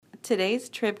Today's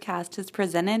Tribcast is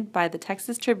presented by the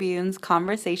Texas Tribune's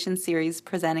Conversation Series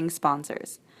presenting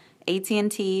sponsors: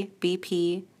 AT&T,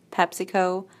 BP,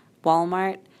 PepsiCo,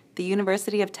 Walmart, the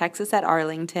University of Texas at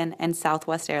Arlington, and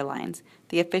Southwest Airlines,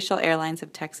 the official airlines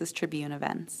of Texas Tribune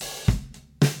events.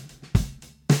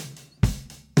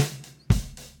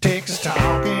 Texas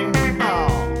Talking,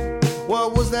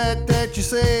 what was that you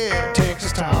said?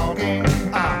 Texas Talking,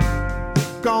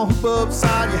 gonna hoop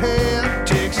upside your head.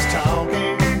 Texas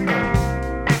Talking,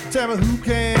 tell me who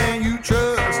can you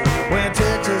trust when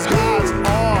Texas guys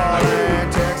are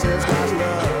and Texas guys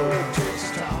love.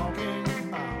 Texas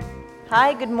Talking.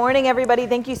 Hi, good morning, everybody.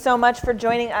 Thank you so much for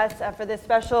joining us for this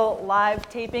special live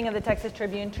taping of the Texas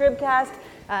Tribune Tribcast.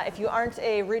 If you aren't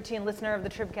a routine listener of the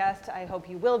Tribcast, I hope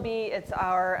you will be. It's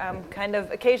our kind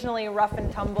of occasionally rough and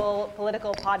tumble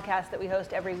political podcast that we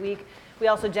host every week. We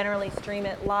also generally stream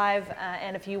it live,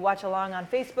 and if you watch along on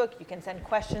Facebook, you can send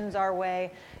questions our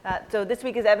way. So this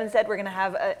week, as Evan said, we're going to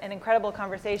have an incredible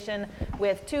conversation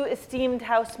with two esteemed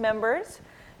House members.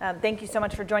 Thank you so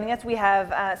much for joining us. We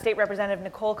have State Representative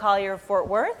Nicole Collier of Fort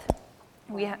Worth.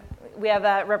 We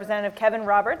have Representative Kevin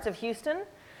Roberts of Houston.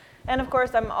 And of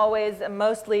course, I'm always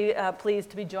mostly pleased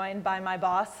to be joined by my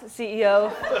boss,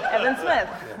 CEO Evan Smith.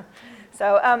 Yeah.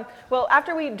 So, well,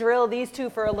 after we drill these two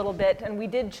for a little bit, and we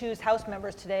did choose House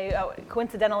members today,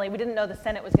 coincidentally, we didn't know the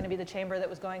Senate was going to be the chamber that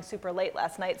was going super late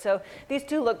last night. So these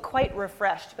two look quite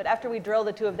refreshed. But after we drill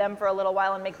the two of them for a little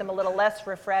while and make them a little less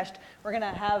refreshed, we're going to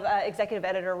have Executive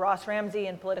Editor Ross Ramsey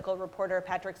and political reporter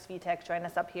Patrick Svitek join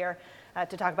us up here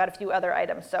to talk about a few other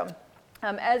items. So.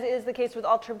 As is the case with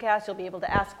all Tribcasts, you'll be able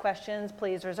to ask questions.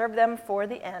 Please reserve them for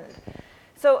the end.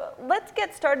 So let's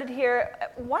get started here.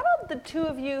 Why don't the two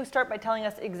of you start by telling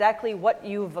us exactly what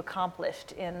you've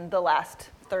accomplished in the last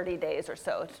 30 days or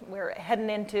so? We're heading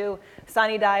into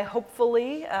Sine Die,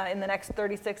 hopefully, in the next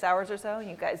 36 hours or so.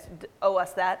 You guys owe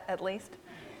us that, at least.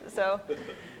 So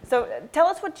tell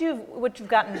us what you've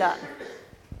gotten done.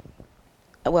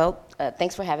 Well,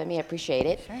 thanks for having me. I appreciate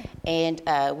it. Sure. And,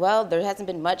 well, there hasn't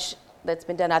been much that's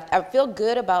been done. I feel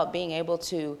good about being able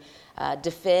to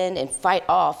defend and fight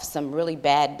off some really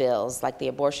bad bills, like the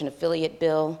abortion affiliate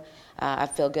bill. I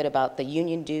feel good about the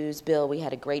union dues bill. We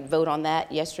had a great vote on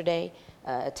that yesterday,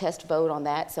 a test vote on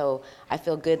that. So I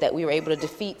feel good that we were able to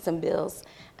defeat some bills.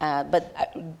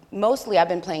 But mostly I've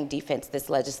been playing defense this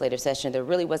legislative session. There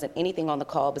really wasn't anything on the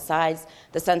call besides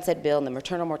the sunset bill and the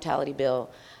maternal mortality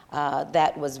bill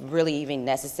that was really even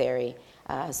necessary.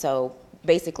 So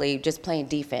basically just playing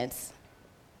defense.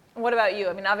 What about you?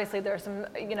 I mean, obviously there's some,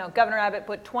 Governor Abbott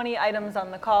put 20 items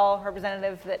on the call,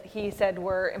 representative, that he said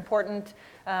were important.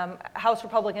 House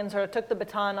Republicans sort of took the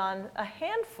baton on a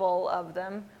handful of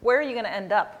them. Where are you going to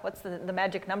end up? What's the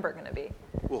magic number going to be?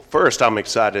 Well, first, I'm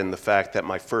excited in the fact that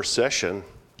my first session,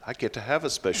 I get to have a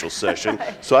special session,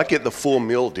 so I get the full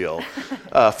meal deal.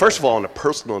 First of all, on a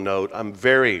personal note, I'm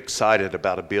very excited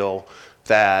about a bill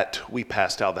that we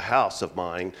passed out of the House of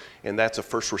mine, and that's a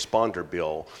first responder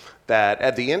bill. That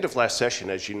at the end of last session,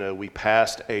 as you know, we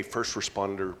passed a first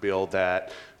responder bill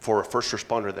that for a first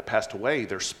responder that passed away,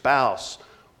 their spouse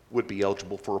would be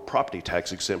eligible for a property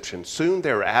tax exemption. Soon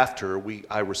thereafter,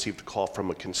 I received a call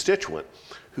from a constituent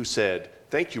who said,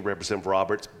 "Thank you, Representative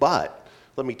Roberts, but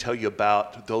let me tell you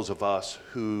about those of us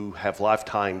who have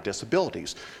lifetime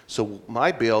disabilities." So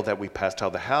my bill that we passed out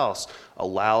of the House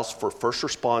allows for first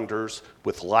responders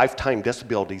with lifetime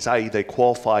disabilities, i.e. they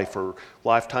qualify for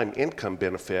lifetime income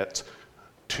benefits,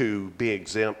 to be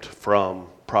exempt from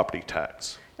property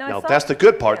tax. Now that's the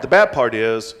good part. Yeah. The bad part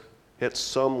is it's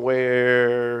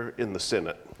somewhere in the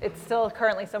Senate. It's still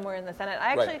currently somewhere in the Senate.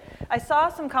 I saw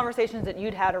some conversations that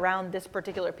you'd had around this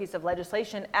particular piece of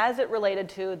legislation as it related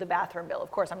to the bathroom bill. Of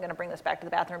course, I'm going to bring this back to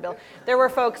the bathroom bill. There were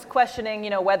folks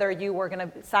questioning, whether you were going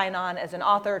to sign on as an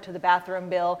author to the bathroom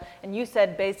bill, and you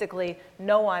said basically,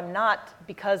 no, I'm not,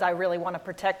 because I really want to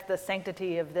protect the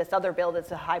sanctity of this other bill that's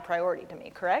a high priority to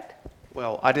me, correct?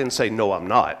 Well, I didn't say no, I'm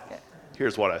not. Okay.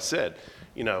 Here's what I said.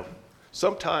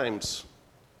 Sometimes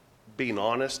being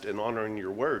honest and honoring your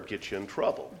word gets you in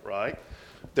trouble, right?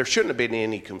 There shouldn't have been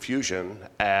any confusion,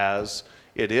 as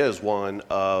it is one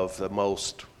of the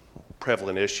most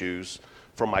prevalent issues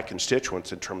from my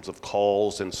constituents in terms of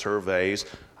calls and surveys.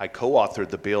 I co-authored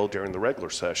the bill during the regular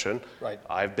session. Right.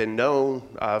 I've been known,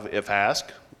 if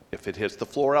asked, if it hits the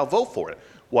floor, I'll vote for it.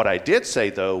 What I did say,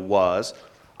 though, was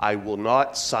I will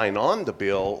not sign on the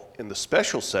bill in the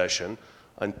special session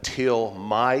until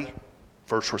my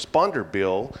first responder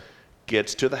bill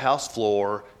gets to the House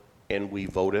floor and we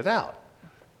vote it out.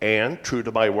 And true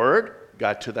to my word,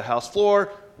 got to the House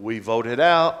floor, we voted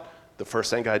out. The first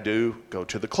thing I do, go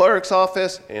to the clerk's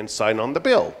office and sign on the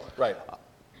bill. Right.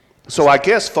 So I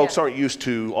guess folks aren't used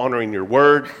to honoring your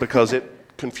word because it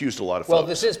confused a lot of Well,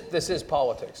 folks. this is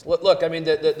politics. Look, I mean,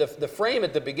 the frame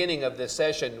at the beginning of this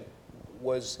session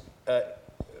was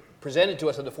presented to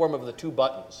us in the form of the two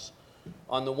buttons.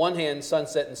 On the one hand,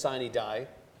 sunset and sine die.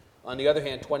 On the other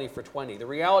hand, 20 for 20. The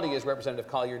reality is, Representative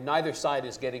Collier, neither side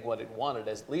is getting what it wanted,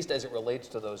 at least as it relates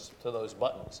to those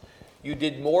buttons. You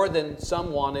did more than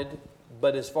some wanted,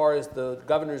 but as far as the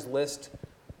governor's list,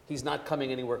 he's not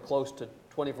coming anywhere close to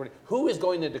 20 for 20. Who is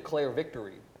going to declare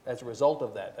victory as a result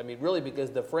of that? I mean, really,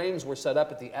 because the frames were set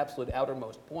up at the absolute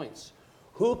outermost points.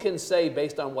 Who can say,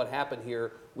 based on what happened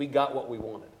here, we got what we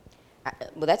wanted?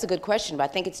 Well, that's a good question, but I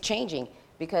think it's changing.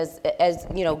 Because as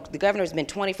you know, the governor's been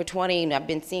 20 for 20, and I've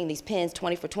been seeing these pins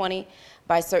 20 for 20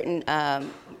 by certain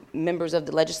members of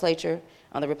the legislature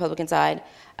on the Republican side,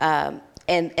 and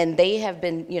they have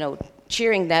been, you know,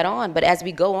 cheering that on. But as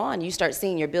we go on, you start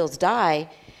seeing your bills die,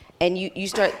 and you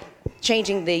start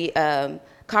changing the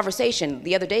conversation.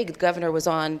 The other day, the governor was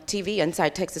on TV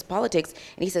Inside Texas Politics,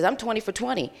 and he says, "I'm 20 for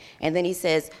 20," and then he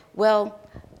says, "Well,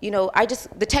 you know,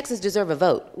 the Texans deserve a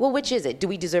vote." Well, which is it? Do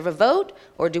we deserve a vote,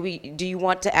 or do you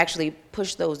want to actually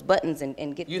push those buttons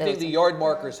and get You those? think the yard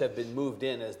markers have been moved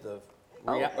in as the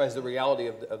reality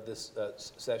of this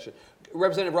session?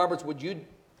 Representative Roberts, would you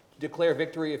declare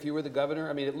victory if you were the governor?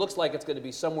 I mean, it looks like it's going to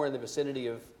be somewhere in the vicinity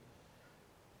of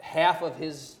half of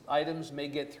his items may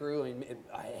get through. I mean,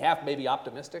 half may be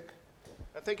optimistic.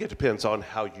 I think it depends on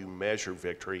how you measure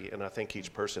victory, and I think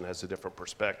each person has a different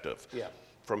perspective. Yeah.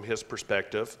 From his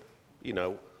perspective, you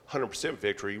know, 100%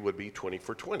 victory would be 20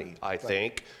 for 20. I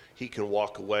think he can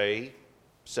walk away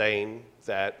saying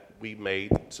that we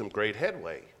made some great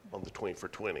headway on the 20 for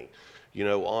 20. You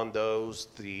know, on those,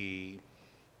 the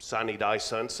sine die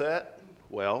sunset,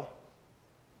 well,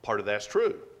 part of that's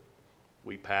true.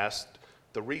 We passed,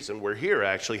 the reason we're here,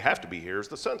 actually have to be here, is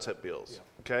the sunset bills,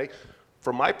 okay?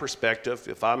 From my perspective,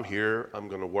 if I'm here, I'm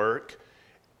going to work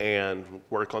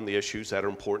on the issues that are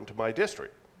important to my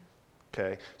district,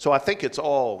 okay? So I think it's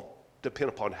all depend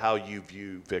upon how you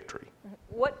view victory.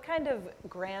 What kind of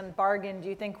grand bargain do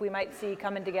you think we might see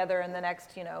coming together in the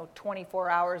next, 24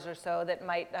 hours or so that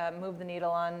might move the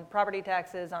needle on property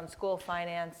taxes, on school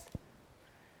finance?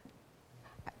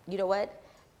 You know what?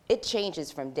 It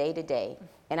changes from day to day.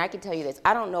 And I can tell you this,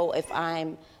 I don't know if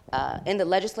I'm in the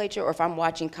legislature or if I'm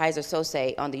watching Kaiser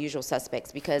Sose on The Usual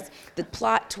Suspects, because the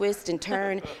plot twist and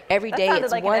turn every day. That sounded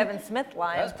it's like one, an Evan Smith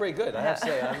line. That's pretty good, I have to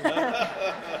say.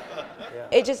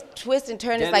 It just twists and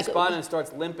turns. Dennis It's like Bonnen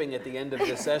starts limping at the end of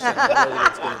this session. I know that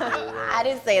it's going to be, I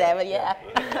didn't say that, but yeah.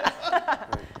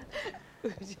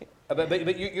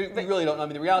 But you really don't know. I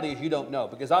mean, the reality is you don't know,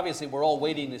 because obviously we're all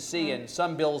waiting to see, and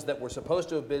some bills that were supposed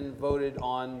to have been voted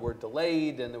on were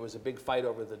delayed, and there was a big fight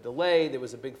over the delay. There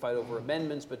was a big fight over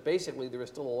amendments, but basically there is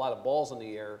still a lot of balls in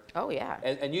the air. Oh yeah.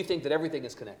 And you think that everything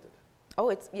is connected. Oh,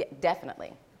 it's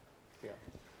definitely. Yeah.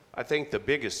 I think the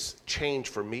biggest change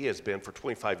for me has been, for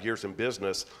 25 years in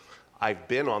business, I've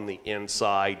been on the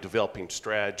inside developing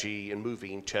strategy and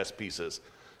moving chess pieces.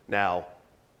 Now,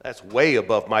 that's way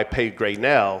above my pay grade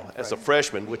now as a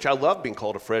freshman, which I love being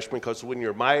called a freshman, because when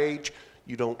you're my age,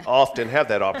 you don't often have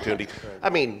that opportunity. I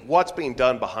mean, what's being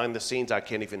done behind the scenes, I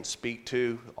can't even speak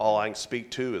to. All I can speak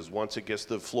to is once it gets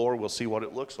to the floor, we'll see what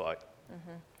it looks like.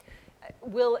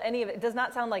 Will any of it does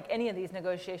not sound like any of these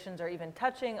negotiations are even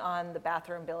touching on the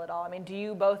bathroom bill at all. I mean, do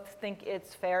you both think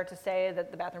it's fair to say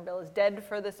that the bathroom bill is dead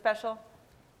for this special?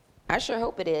 I sure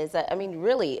hope it is. I mean,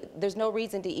 really, there's no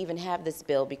reason to even have this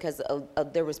bill, because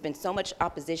there has been so much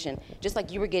opposition. Just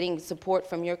like you were getting support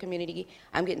from your community,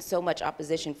 I'm getting so much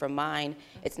opposition from mine.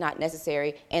 It's not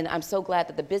necessary. And I'm so glad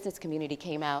that the business community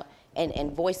came out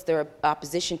and voiced their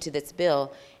opposition to this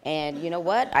bill. And you know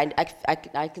what?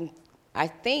 I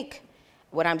think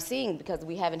what I'm seeing, because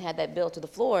we haven't had that bill to the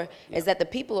floor, is that the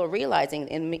people are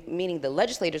realizing, and meaning the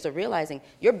legislators are realizing,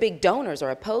 your big donors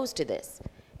are opposed to this.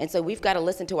 And so we've got to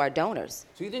listen to our donors.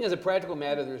 So you think, as a practical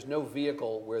matter, there's no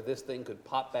vehicle where this thing could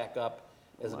pop back up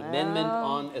as an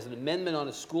amendment on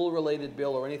a school-related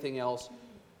bill or anything else?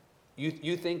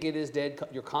 You think it is dead?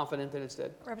 You're confident that it's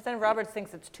dead? Representative Roberts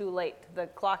thinks it's too late. The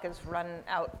clock has run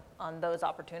out on those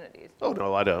opportunities. Oh,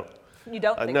 no, I don't. You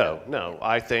don't think No, so? no.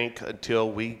 I think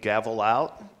until we gavel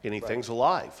out, anything's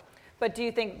alive. But do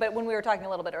you think, but when we were talking a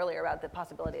little bit earlier about the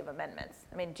possibility of amendments,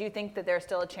 I mean, do you think that there's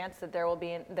still a chance that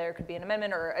there could be an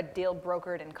amendment or a deal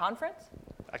brokered in conference?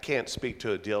 I can't speak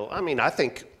to a deal. I mean, I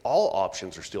think all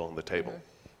options are still on the table.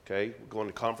 Okay, going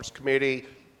to conference committee,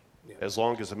 as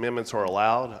long as amendments are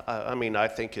allowed. I mean, I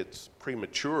think it's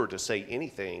premature to say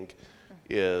anything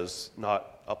is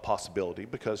not a possibility,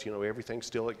 because everything's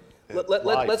still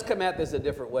Let's come at this a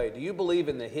different way. Do you believe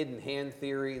in the hidden hand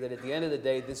theory, that at the end of the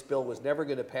day, this bill was never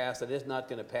going to pass, and is not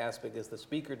going to pass because the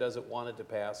Speaker doesn't want it to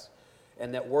pass,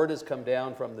 and that word has come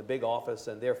down from the big office,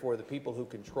 and therefore the people who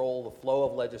control the flow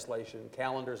of legislation,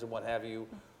 calendars and what have you,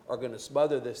 are going to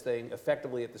smother this thing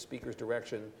effectively at the Speaker's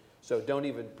direction, so don't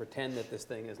even pretend that this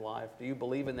thing is live? Do you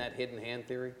believe in that hidden hand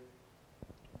theory?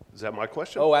 Is that my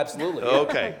question? Oh, absolutely.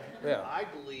 Okay. Yeah. I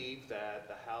believe that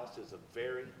the House is a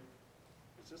very,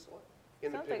 is this one?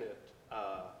 Independent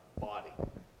body,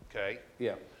 okay?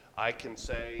 Yeah. I can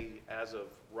say, as of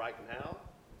right now,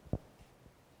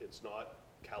 it's not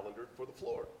calendared for the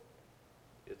floor.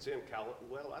 It's in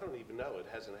well, I don't even know. It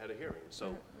hasn't had a hearing.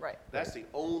 So Right. that's the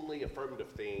only affirmative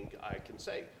thing I can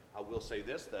say. I will say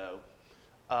this, though.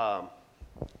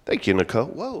 Thank you, Nicole.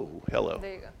 Whoa, hello.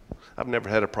 There you go. I've never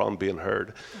had a problem being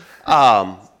heard.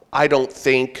 I don't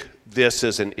think this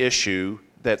is an issue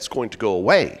that's going to go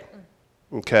away,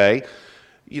 okay?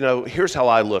 You know, here's how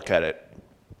I look at it.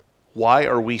 Why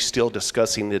are we still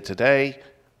discussing it today?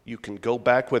 You can go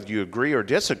back, whether you agree or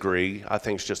disagree, I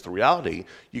think it's just the reality.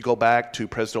 You go back to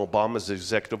President Obama's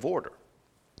executive order,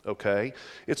 okay?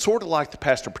 It's sort of like the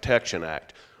Pastor Protection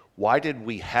Act. Why did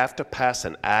we have to pass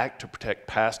an act to protect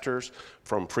pastors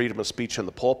from freedom of speech in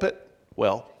the pulpit?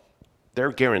 Well,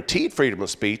 they're guaranteed freedom of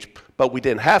speech, but we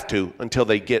didn't have to until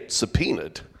they get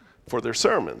subpoenaed for their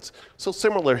sermons. So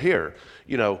similar here.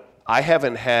 You know, I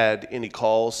haven't had any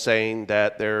calls saying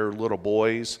that there are little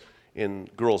boys in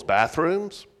girls'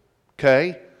 bathrooms,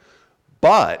 okay?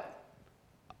 But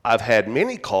I've had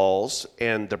many calls,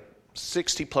 and the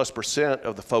 60+%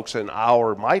 of the folks in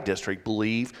my district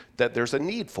believe that there's a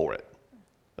need for it,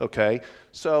 okay?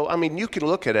 So, I mean, you can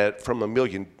look at it from a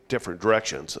million different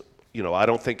directions. You know, I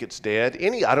don't think it's dead.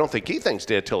 I don't think anything's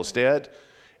dead till it's dead,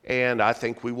 and I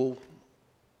think we will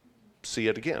see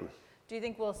it again. Do you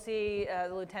think we'll see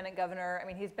the Lieutenant Governor? I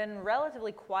mean, he's been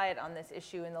relatively quiet on this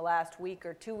issue in the last week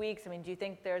or 2 weeks. I mean, do you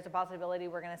think there's a possibility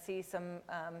we're going to see some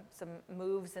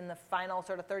moves in the final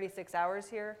sort of 36 hours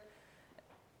here?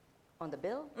 On the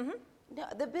bill? Mm-hmm. No,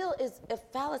 the bill is a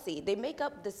fallacy. They make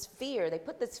up this fear. They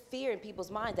put this fear in people's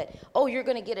minds that, oh, you're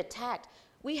going to get attacked.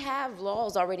 We have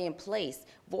laws already in place.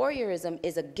 Voyeurism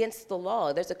is against the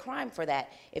law. There's a crime for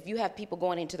that. If you have people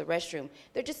going into the restroom,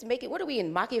 they're just making, what are we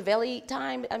in Machiavelli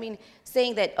time? I mean,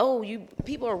 saying that, oh,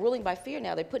 people are ruling by fear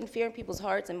now. They're putting fear in people's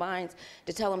hearts and minds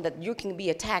to tell them that you can be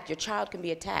attacked, your child can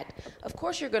be attacked. Of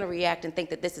course you're going to react and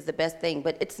think that this is the best thing,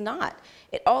 but it's not.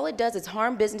 All it does is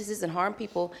harm businesses and harm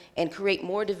people and create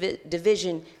more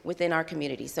division within our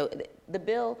community. So the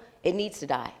bill, it needs to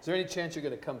die. Is there any chance you're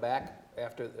going to come back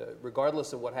after,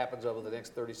 regardless of what happens over the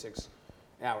next 36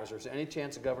 hours? Or is there any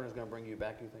chance the governor's going to bring you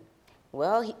back, you think?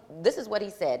 Well, this is what he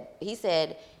said. He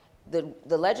said the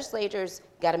legislators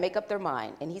got to make up their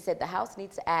mind. And he said the House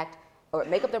needs to act or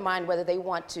make up their mind whether they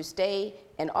want to stay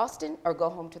in Austin or go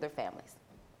home to their families.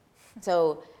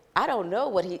 So I don't know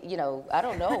what he's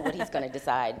going to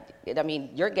decide. I mean,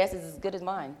 your guess is as good as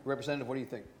mine. Representative, what do you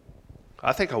think?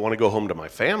 I think I want to go home to my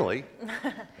family.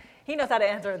 He knows how to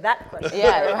answer that question.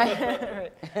 Yeah,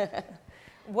 right.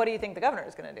 What do you think the governor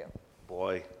is going to do?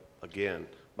 Boy, again,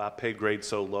 my pay grade's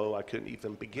so low I couldn't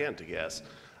even begin to guess.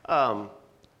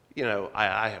 You know,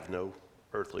 I have no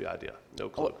earthly idea, no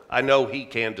clue. I know he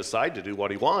can decide to do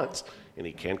what he wants, and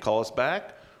he can call us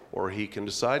back, or he can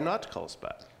decide not to call us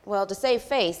back. Well, to save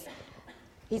face,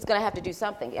 he's going to have to do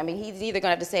something. I mean, he's either going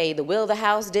to have to say the will of the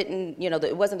House didn't,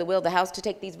 it wasn't the will of the House to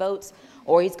take these votes,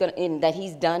 or that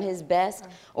he's done his best,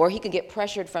 or he could get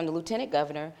pressured from the Lieutenant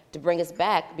Governor to bring us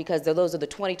back because those are the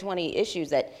 2020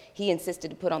 issues that he insisted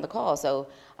to put on the call. So,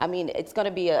 I mean, it's going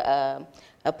to be a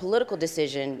political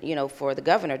decision, for the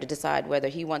governor to decide whether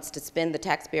he wants to spend the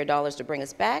taxpayer dollars to bring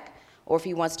us back, or if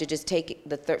he wants to just take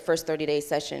the first 30-day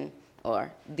session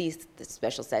or the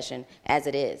special session as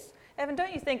it is. Evan,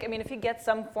 don't you think, if he gets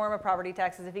some form of property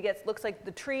taxes, looks like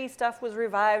the tree stuff was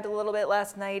revived a little bit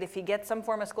last night, if he gets some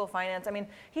form of school finance,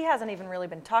 he hasn't even really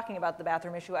been talking about the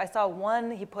bathroom issue. I saw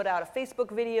he put out a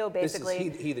Facebook video basically.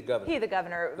 This is he the governor. He the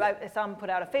governor. Yeah. I saw him put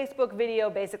out a Facebook video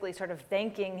basically sort of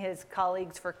thanking his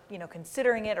colleagues for,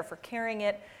 considering it or for carrying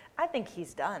it. I think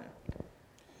he's done.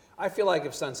 I feel like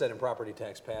if sunset and property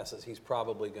tax passes, he's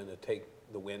probably going to take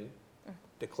the win,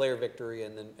 declare victory,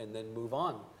 and then move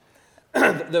on.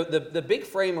 The big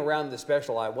frame around the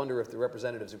special, I wonder if the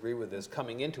representatives agree with this,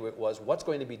 coming into it was what's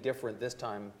going to be different this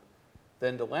time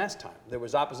than the last time. There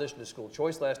was opposition to school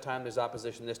choice last time, there's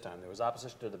opposition this time. There was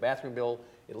opposition to the bathroom bill,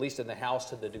 at least in the House,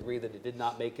 to the degree that it did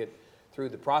not make it through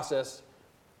the process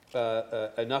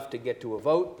enough to get to a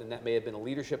vote, and that may have been a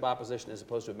leadership opposition as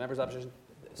opposed to a member's opposition.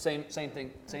 Same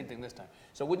thing this time.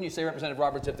 So wouldn't you say, Representative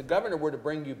Roberts, if the governor were to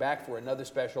bring you back for another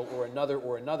special or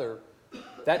another,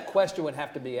 that question would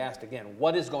have to be asked again.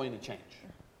 What is going to change?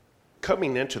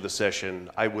 Coming into the session,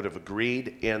 I would have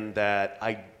agreed in that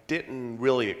I didn't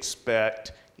really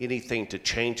expect anything to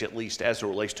change, at least as it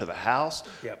relates to the House.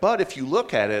 Yep. But if you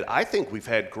look at it, I think we've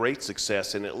had great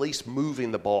success in at least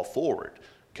moving the ball forward,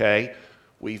 okay?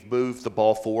 We've moved the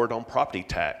ball forward on property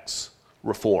tax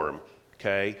reform,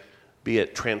 okay? Be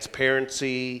it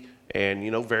transparency and,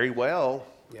 very well,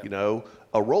 Yep.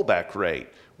 A rollback rate.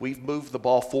 We've moved the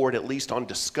ball forward at least on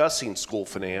discussing school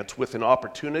finance with an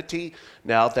opportunity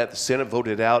now that the Senate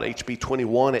voted out HB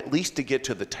 21 at least to get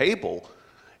to the table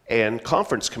and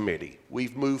conference committee.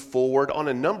 We've moved forward on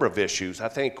a number of issues. I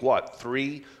think,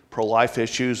 3 pro-life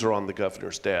issues are on the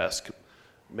governor's desk.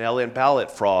 Mail-in ballot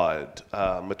fraud,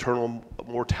 maternal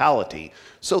mortality.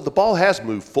 So the ball has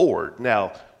moved forward.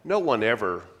 Now, no one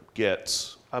ever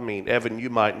gets, Evan, you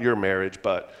might in your marriage,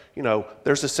 but,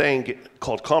 there's a saying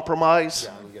called compromise.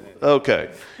 Yeah, I'm getting it.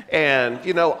 Okay. And,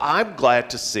 I'm glad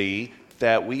to see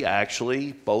that we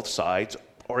actually, both sides,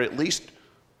 are at least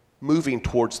moving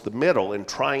towards the middle and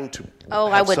trying to have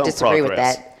I would some disagree with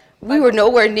progress. that. We were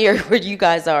nowhere near where you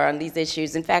guys are on these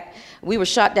issues. In fact, we were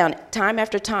shot down time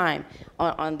after time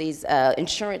on these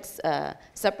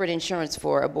separate insurance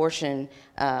for abortion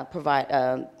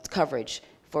coverage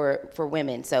for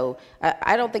women. So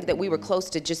I don't think that we were close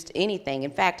to just anything.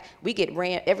 In fact,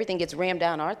 everything gets rammed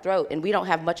down our throat, and we don't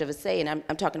have much of a say. And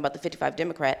I'm talking about the 55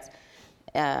 Democrats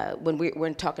when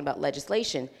we're talking about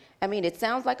legislation. It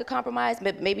sounds like a compromise,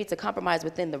 but maybe it's a compromise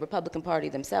within the Republican Party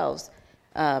themselves.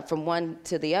 From one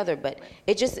to the other, but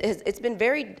it's been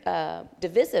very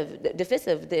divisive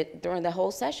during the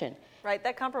whole session. Right,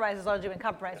 that compromise has largely been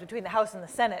compromise between the House and the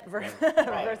Senate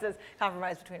versus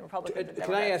compromise between Republicans and Democrats.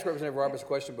 Can I ask Representative Roberts a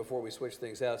question before we switch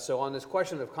things out? So on this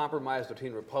question of compromise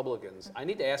between Republicans, I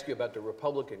need to ask you about the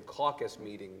Republican caucus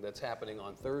meeting that's happening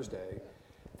on Thursday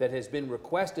that has been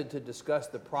requested to discuss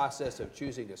the process of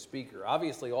choosing a speaker.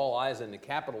 Obviously, all eyes in the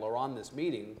Capitol are on this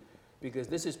meeting because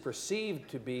this is perceived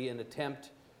to be an attempt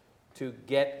to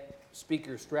get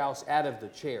Speaker Strauss out of the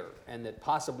chair, and that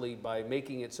possibly by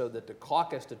making it so that the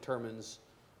caucus determines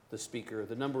the speaker,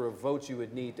 the number of votes you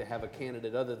would need to have a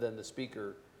candidate other than the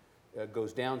speaker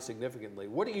goes down significantly.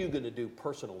 What are you going to do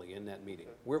personally in that meeting?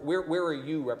 Where are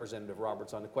you, Representative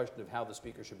Roberts, on the question of how the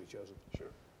speaker should be chosen? Sure.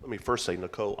 Let me first say,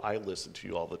 Nicole, I listen to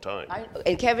you all the time.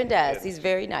 And Kevin does. He's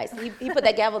very nice. He put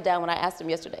that gavel down when I asked him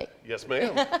yesterday. Yes,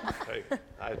 ma'am. Okay.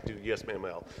 I do yes, ma'am,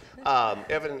 Al.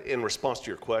 Evan, in response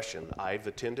to your question, I've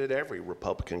attended every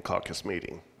Republican caucus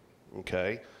meeting,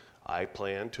 okay? I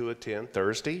plan to attend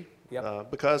Thursday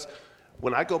because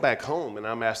when I go back home and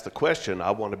I'm asked the question,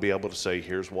 I want to be able to say,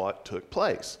 here's what took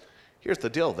place. Here's the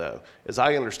deal, though. As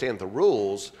I understand the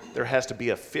rules, there has to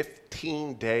be a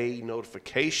 15-day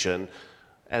notification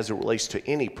as it relates to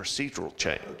any procedural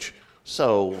change.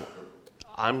 So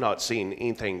I'm not seeing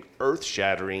anything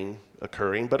earth-shattering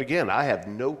occurring, but again, I have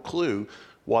no clue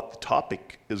what the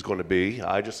topic is going to be.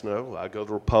 I just know I go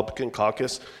to Republican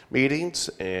caucus meetings,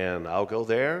 and I'll go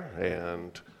there,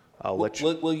 and I'll let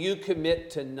you... Will you commit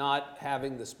to not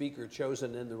having the speaker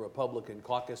chosen in the Republican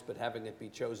caucus, but having it be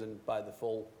chosen by the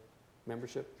full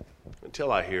membership?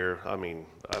 Until I hear, I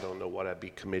don't know what I'd be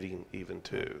committing even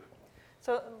to.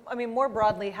 So, more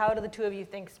broadly, how do the two of you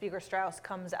think Speaker Strauss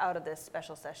comes out of this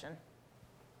special session?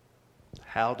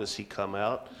 How does he come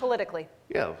out? Politically.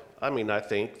 Yeah, I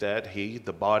think that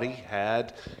the body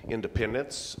had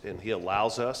independence, and he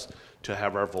allows us to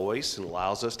have our voice and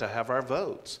allows us to have our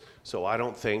votes. So I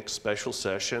don't think special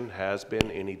session has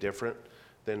been any different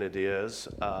than it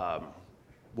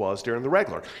was during the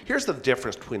regular. Here's the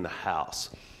difference between the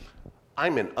House.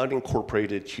 I'm in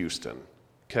unincorporated Houston,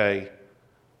 okay?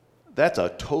 That's a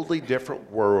totally different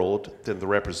world than the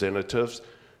representatives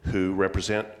who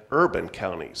represent urban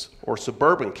counties or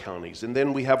suburban counties. And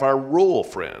then we have our rural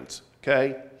friends,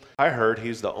 okay? I heard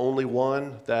he's the only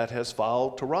one that has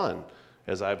filed to run.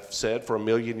 As I've said for a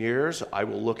million years, I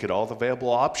will look at all the available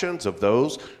options of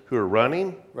those who are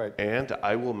running, right, and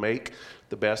I will make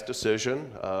the best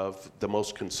decision of the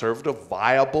most conservative,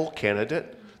 viable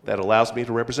candidate that allows me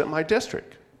to represent my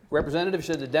district. Representative,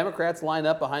 should the Democrats line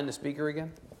up behind the speaker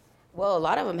again? Well, a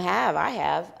lot of them have. I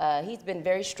have. He's been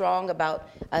very strong about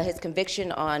his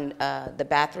conviction on the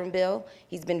bathroom bill.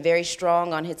 He's been very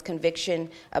strong on his conviction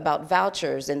about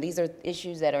vouchers, and these are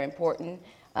issues that are important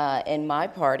in my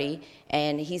party,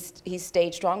 and he's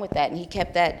stayed strong with that, and he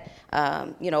kept that.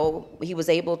 He was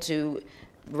able to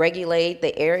regulate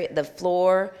the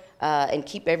floor, and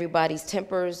keep everybody's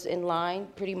tempers in line,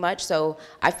 pretty much. So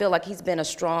I feel like he's been a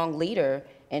strong leader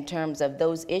in terms of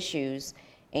those issues,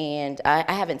 and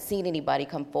I haven't seen anybody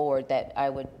come forward that I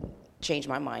would change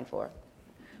my mind for.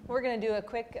 We're going to do a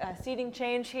quick seating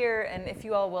change here, and if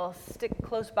you all will stick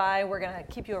close by, we're going to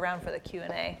keep you around for the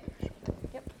Q&A.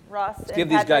 Yep, Ross. Let's give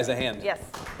these guys a hand. Yes,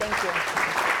 thank you.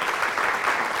 Thank you.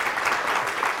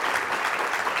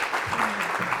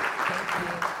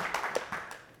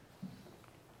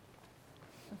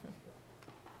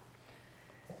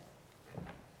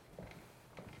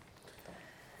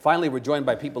 Finally, we're joined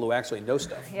by people who actually know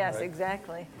stuff. Yes, right?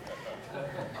 exactly.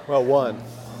 Well, one.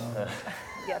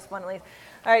 Yes, one at least.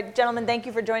 All right, gentlemen, thank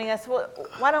you for joining us. Well,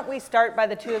 why don't we start by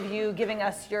the two of you giving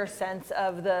us your sense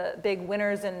of the big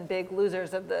winners and big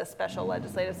losers of the special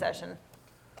legislative session?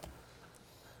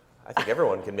 I think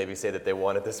everyone can maybe say that they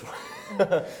won at this point.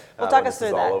 Well, talk us through this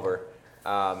is that. all over.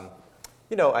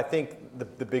 I think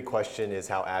the big question is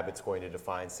how Abbott's going to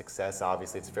define success.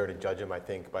 Obviously, it's fair to judge him, I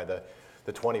think, by the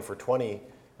 20 for 20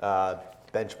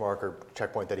 benchmark or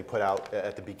checkpoint that he put out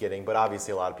at the beginning. But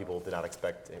obviously, a lot of people did not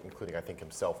expect, including I think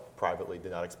himself privately,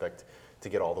 did not expect to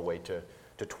get all the way to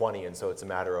 20. And so it's a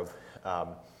matter of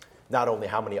not only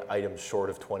how many items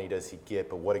short of 20 does he get,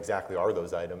 but what exactly are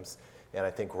those items. And I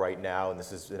think right now, and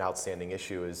this is an outstanding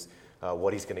issue, is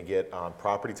what he's going to get on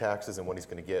property taxes and what he's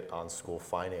going to get on school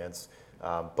finance.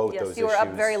 Both yes, those you were issues,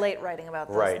 up very late writing about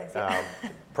those right. things. Yeah.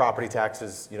 Property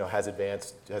taxes, has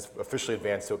officially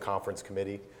advanced to a conference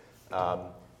committee.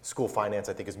 School finance,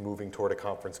 I think, is moving toward a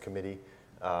conference committee.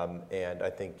 And I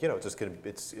think,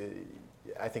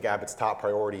 I think Abbott's top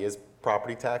priority is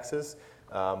property taxes.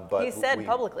 But he said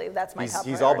publicly, that's my top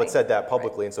priority. He's all but said that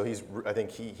publicly, right. and so I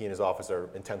think he and his office are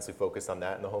intensely focused on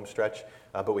that in the home stretch.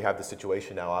 But we have the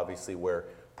situation now, obviously, where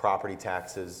property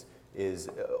taxes is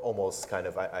almost kind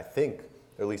of, I think,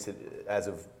 or at least as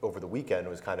of over the weekend,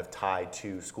 was kind of tied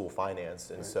to school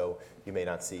finance, and so you may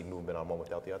not see movement on one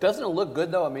without the other. Doesn't it look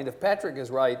good, though? I mean, if Patrick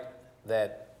is right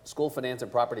that school finance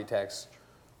and property tax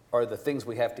are the things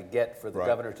we have to get for the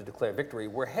governor to declare victory,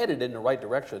 we're headed in the right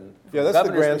direction. Yeah, that's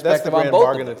the grand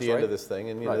bargain at the end of this thing,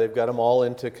 and they've got them all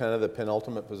into kind of the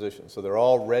penultimate position. So they're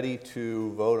all ready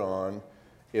to vote on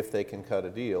if they can cut a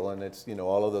deal, and it's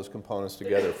all of those components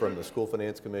together, from the School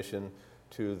Finance Commission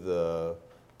to the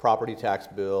property tax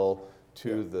bill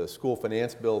to the school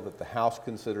finance bill that the House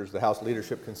considers, the House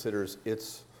leadership considers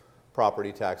its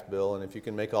property tax bill, and if you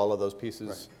can make all of those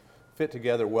pieces fit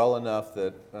together well enough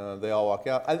that they all walk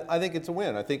out, I think it's a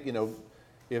win. I think,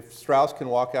 if Strauss can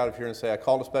walk out of here and say, I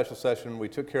called a special session, we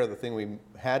took care of the thing we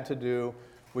had to do,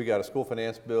 we got a school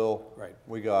finance bill,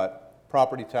 we got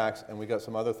property tax, and we got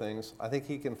some other things, I think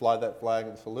he can fly that flag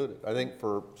and salute it. I think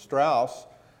for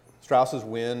Strauss's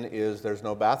win is there's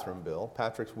no bathroom bill.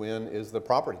 Patrick's win is the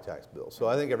property tax bill. So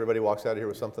I think everybody walks out of here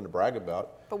with something to brag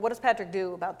about. But what does Patrick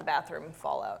do about the bathroom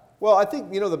fallout? Well, I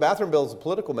think, the bathroom bill as a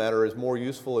political matter is more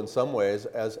useful in some ways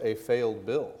as a failed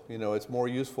bill. It's more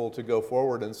useful to go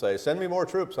forward and say, send me more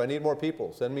troops, I need more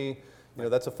people. Send me,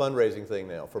 that's a fundraising thing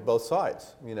now for both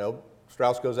sides.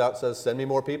 Strauss goes out and says, send me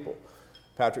more people.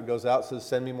 Patrick goes out and says,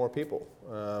 send me more people.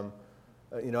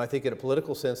 I think in a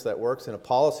political sense that works. In a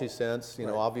policy sense,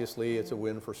 obviously it's a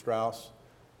win for Strauss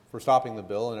for stopping the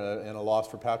bill and a loss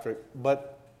for Patrick.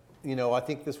 But, I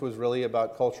think this was really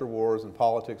about culture wars and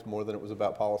politics more than it was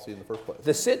about policy in the first place.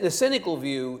 The cynical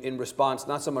view in response,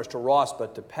 not so much to Ross,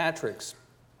 but to Patrick's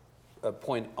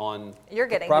point on You're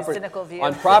getting the cynical view.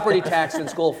 On property tax and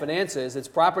school finances, it's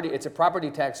a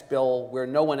property tax bill where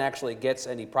no one actually gets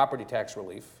any property tax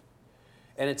relief.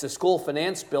 And it's a school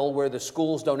finance bill where the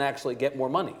schools don't actually get more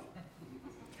money.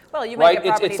 Well, you might get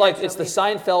property it's like tax it's the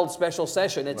relief. Seinfeld special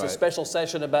session. It's a special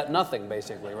session about nothing,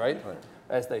 basically, right?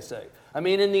 As they say. I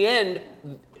mean, in the end,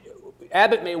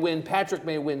 Abbott may win, Patrick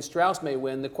may win, Strauss may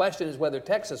win. The question is whether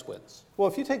Texas wins. Well,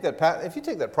 if you take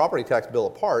that property tax bill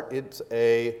apart, it's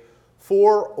a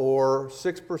 4 or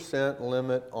 6%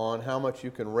 limit on how much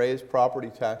you can raise property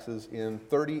taxes in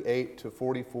 38 to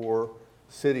 44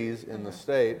 cities in the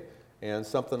state, and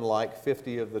something like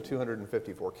 50 of the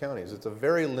 254 counties. It's a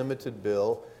very limited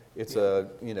bill. It's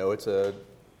a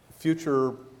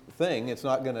future thing. It's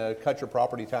not going to cut your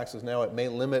property taxes now. It may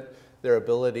limit their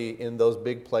ability in those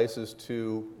big places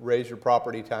to raise your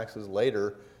property taxes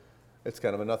later. It's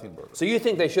kind of a nothing burger. So you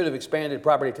think they should have expanded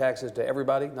property taxes to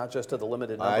everybody, not just to the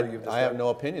limited number you've described? I have no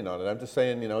opinion on it. I'm just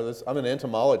saying, I'm an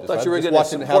entomologist. Thought you were I'm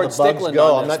just gonna watching how the support bugs Stickland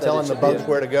go. on I'm this, not telling that the it should bugs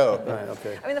be- where to go. Right,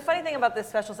 okay. I mean, the funny thing about this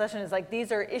special session is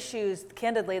these are issues,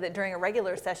 candidly, that during a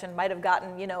regular session might have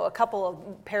gotten, a couple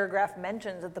of paragraph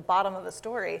mentions at the bottom of the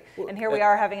story. And here we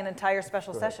are having an entire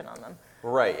special session on them.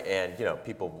 Right, and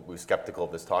people were skeptical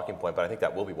of this talking point, but I think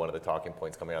that will be one of the talking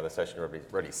points coming out of the session.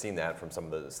 We've already seen that from some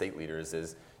of the state leaders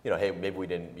is, hey, maybe we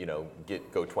didn't,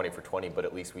 go 20 for 20, but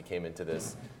at least we came into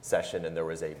this session and there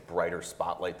was a brighter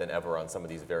spotlight than ever on some of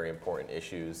these very important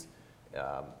issues,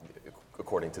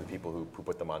 according to the people who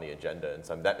put them on the agenda. And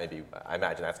so that may be, I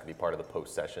imagine that's going to be part of the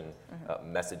post-session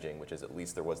messaging, which is at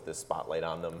least there was this spotlight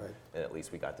on them, and at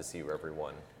least we got to see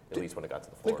everyone, at least when it got to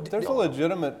the floor.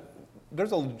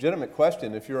 There's a legitimate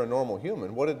question if you're a normal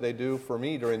human. What did they do for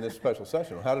me during this special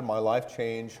session? How did my life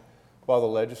change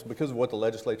because of what the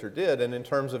legislature did? And in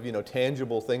terms of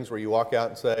tangible things where you walk out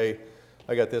and say,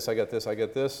 I got this, I got this, I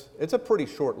got this, it's a pretty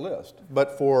short list.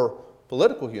 But for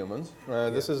political humans,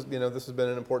 this has been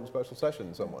an important special session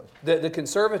in some ways. The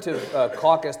conservative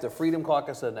caucus, the Freedom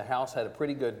Caucus in the House had a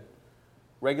pretty good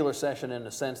regular session in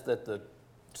the sense that the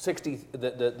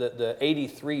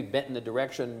 83 bent in the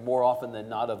direction more often than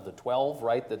not of the 12,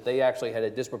 right? That they actually had a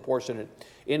disproportionate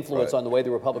influence on the way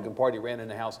the Republican Party ran in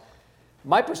the House.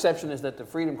 My perception is that the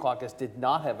Freedom Caucus did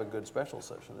not have a good special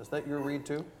session. Is that your read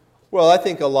too? Well, I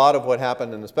think a lot of what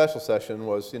happened in the special session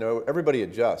was, everybody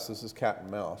adjusts. This is cat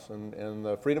and mouse. And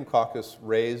the Freedom Caucus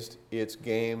raised its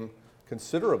game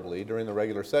considerably during the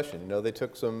regular session. They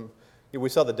took we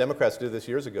saw the Democrats do this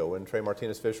years ago when Trey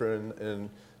Martinez-Fisher and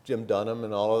Jim Dunham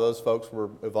and all of those folks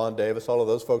Yvonne Davis, all of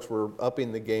those folks were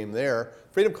upping the game there.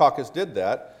 Freedom Caucus did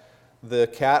that. The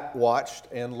CAT watched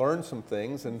and learned some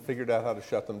things and figured out how to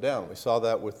shut them down. We saw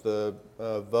that with the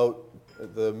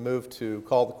the move to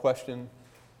call the question.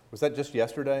 Was that just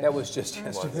yesterday? That was just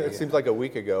yesterday. It seems like a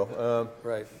week ago.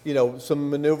 Right. Some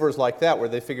maneuvers like that where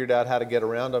they figured out how to get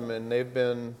around them, and they've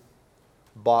been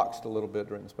boxed a little bit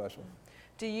during the special.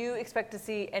 Do you expect to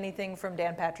see anything from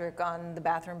Dan Patrick on the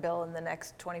bathroom bill in the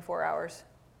next 24 hours?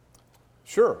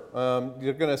 Sure.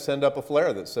 You're going to send up a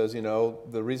flare that says,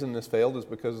 the reason this failed is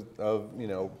because of,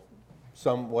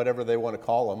 some, whatever they want to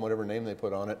call them, whatever name they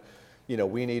put on it.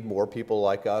 We need more people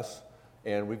like us,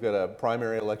 and we've got a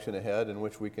primary election ahead in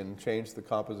which we can change the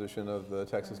composition of the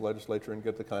Texas legislature and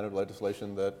get the kind of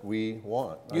legislation that we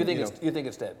want. You think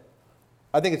it's dead?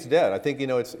 I think it's dead. I think,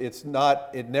 it's not,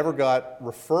 it never got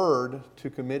referred to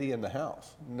committee in the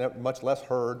House, much less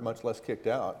heard, much less kicked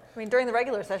out. I mean, during the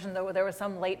regular session, though, there was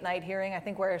some late night hearing, I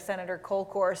think, where Senator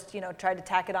Kolkhorst, tried to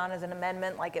tack it on as an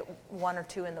amendment, like at 1 or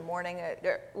 2 in the morning.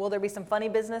 Will there be some funny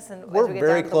business? And we're as we get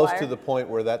very down close to to the point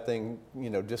where that thing,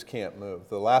 just can't move.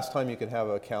 The last time you can have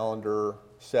a calendar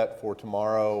set for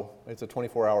tomorrow, it's a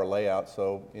 24-hour layout,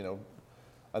 so,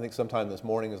 I think sometime this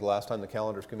morning is the last time the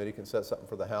Calendars Committee can set something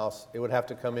for the House. It would have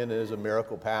to come in as a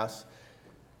miracle pass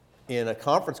in a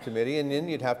conference committee, and then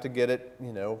you'd have to get it,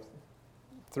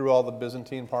 through all the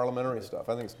Byzantine parliamentary stuff.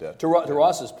 I think it's dead. To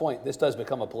Ross's point, this does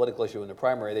become a political issue in the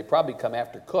primary. They probably come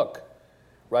after Cook,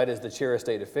 right, as the chair of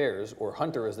State Affairs, or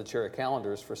Hunter as the chair of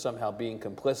Calendars for somehow being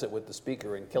complicit with the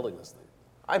Speaker in killing this thing.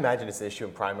 I imagine it's an issue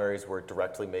in primaries where it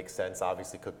directly makes sense.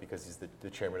 Obviously, Cook, because he's the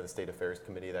chairman of the State Affairs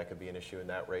Committee, that could be an issue in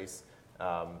that race.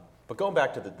 But going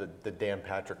back to the Dan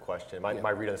Patrick question,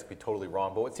 my read on this could be totally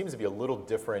wrong, but it seems to be a little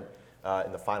different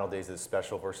in the final days of the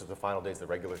special versus the final days of the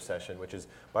regular session, which is,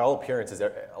 by all appearances,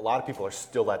 a lot of people are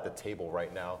still at the table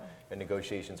right now, and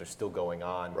negotiations are still going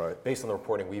on. Right. Based on the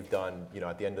reporting we've done,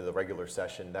 at the end of the regular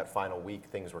session, that final week,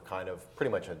 things were kind of pretty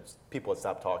much, people had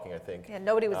stopped talking, I think. Yeah,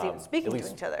 nobody was even speaking to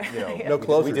each other. No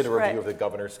closures. We did a review of the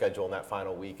governor's schedule in that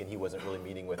final week, and he wasn't really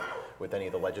meeting with any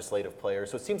of the legislative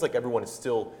players. So it seems like everyone is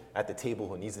still at the table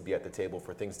who needs to be at the table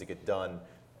for things to get done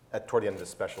toward the end of the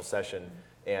special session.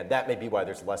 And that may be why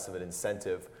there's less of an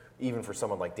incentive, even for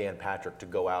someone like Dan Patrick, to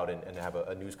go out and have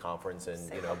a news conference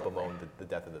and bemoan the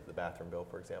death of the bathroom bill,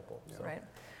 for example. So. Right.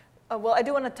 Well, I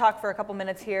do want to talk for a couple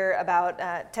minutes here about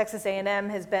Texas A&M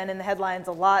has been in the headlines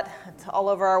a lot. It's all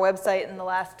over our website in the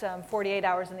last 48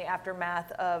 hours in the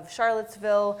aftermath of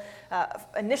Charlottesville.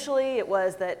 Initially, it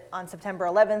was that on September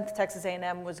 11th, Texas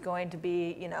A&M was going to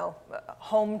be,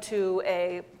 home to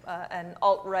an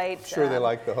alt-right. Sure, they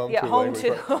like the home to. Yeah, home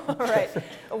to, right.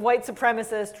 A white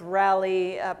supremacist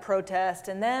rally protest.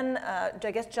 And then,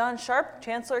 I guess John Sharp,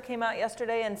 Chancellor, came out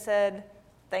yesterday and said,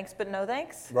 thanks, but no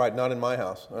thanks. Right, not in my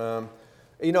house.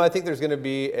 I think there's going to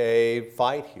be a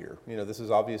fight here. This is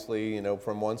obviously,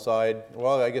 from one side,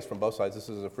 well, I guess from both sides, this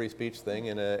is a free speech thing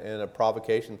and a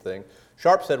provocation thing.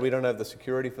 Sharp said we don't have the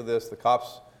security for this. The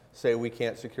cops say we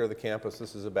can't secure the campus.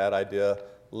 This is a bad idea.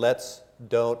 Let's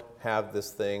don't have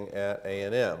this thing at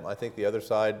A&M. I think the other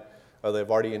side, they've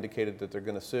already indicated that they're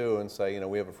going to sue and say,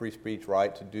 we have a free speech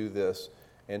right to do this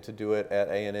and to do it at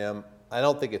A&M. I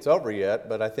don't think it's over yet,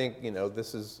 but I think,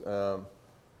 this is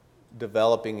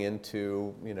developing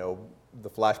into, the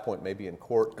flashpoint may be in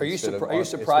court. Are you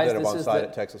surprised instead of this on is site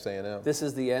at Texas A&M? This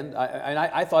is the end?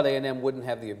 I thought A&M wouldn't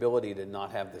have the ability to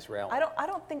not have this rally.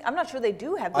 I'm not sure they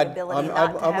do have the ability not to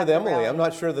I'm have with the Emily. rally. I'm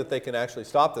not sure that they can actually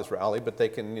stop this rally, but they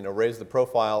can, raise the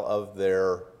profile of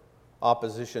their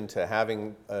opposition to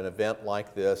having an event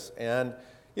like this. And,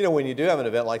 when you do have an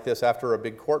event like this after a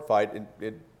big court fight,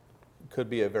 it could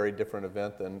be a very different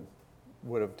event than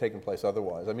would have taken place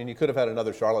otherwise. I mean, you could have had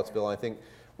another Charlottesville. I think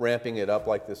ramping it up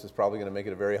like this is probably going to make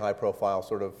it a very high profile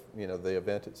sort of, the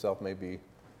event itself may be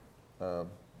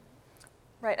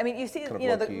right. I mean, you see, kind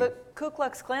of the Ku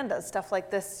Klux Klan does stuff like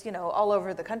this, all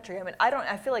over the country. I mean,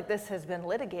 I feel like this has been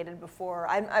litigated before.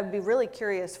 I'd be really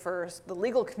curious for the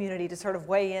legal community to sort of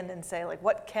weigh in and say, like,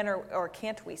 what can or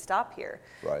can't we stop here?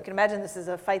 Right. You can imagine this is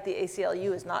a fight the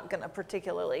ACLU is not going to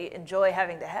particularly enjoy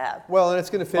having to have. Well, and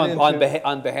it's going to fit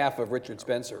on behalf of Richard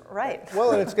Spencer. Right.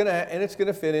 Well, and it's going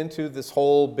to fit into this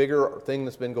whole bigger thing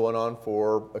that's been going on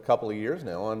for a couple of years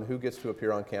now on who gets to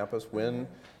appear on campus, when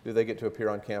do they get to appear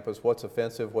on campus, what's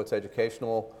offensive, what's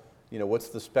educational, what's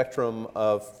the spectrum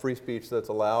of free speech that's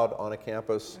allowed on a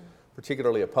campus,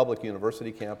 particularly a public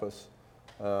university campus.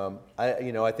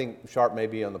 I think Sharp may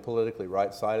be on the politically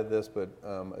right side of this, but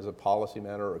as a policy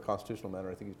matter or a constitutional matter,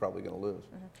 I think he's probably going to lose.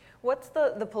 What's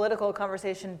the political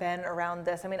conversation been around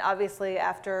this? I mean, obviously,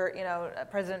 after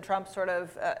President Trump sort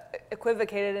of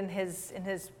equivocated in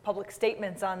his public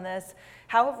statements on this,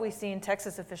 how have we seen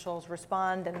Texas officials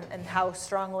respond, and how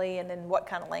strongly, and in what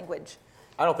kind of language?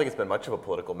 I don't think it's been much of a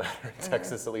political matter in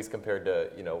Texas, at least compared to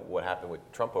what happened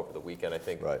with Trump over the weekend. I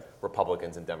think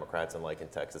Republicans and Democrats alike in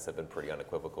Texas have been pretty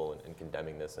unequivocal in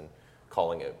condemning this and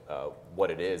calling it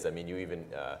what it is. I mean,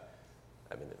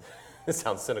 this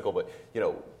sounds cynical, but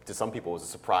to some people it was a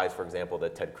surprise, for example,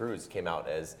 that Ted Cruz came out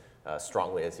as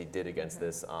strongly as he did against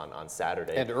this on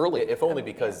Saturday. And early. If only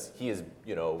because he is,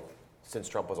 since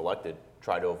Trump was elected,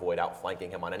 try to avoid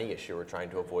outflanking him on any issue or trying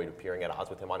to avoid appearing at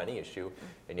odds with him on any issue.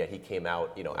 And yet he came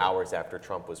out, hours after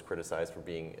Trump was criticized for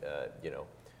being,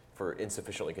 for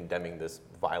insufficiently condemning this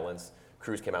violence.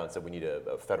 Cruz came out and said we need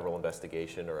a federal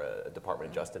investigation or a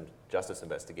Department of Justice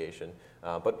investigation.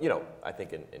 But I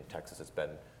think in Texas it's been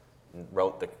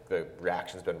the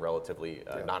reaction's been relatively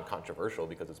non-controversial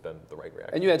because it's been the right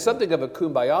reaction. And you had something of a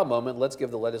kumbaya moment. Let's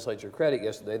give the legislature credit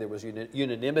yesterday. There was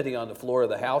unanimity on the floor of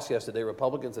the House yesterday,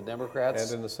 Republicans and Democrats.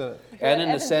 And in the Senate. And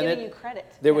in the Senate. Giving you credit.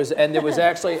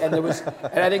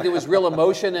 And I think there was real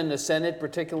emotion in the Senate,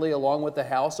 particularly along with the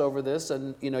House over this.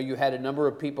 And, you had a number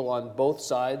of people on both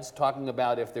sides talking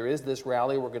about if there is this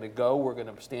rally, we're going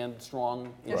to stand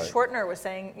strong. Schwartner was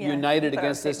saying, united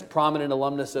against this prominent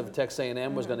alumnus of Texas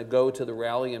A&M was going to go to the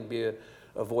rally and be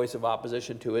a voice of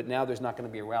opposition to it. Now there's not going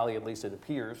to be a rally, at least it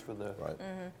appears, for the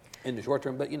in the short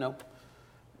term. But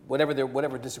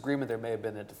whatever disagreement there may have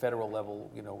been at the federal level,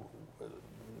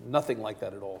 nothing like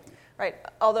that at all. Right.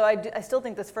 Although I still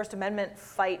think this First Amendment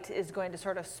fight is going to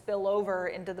sort of spill over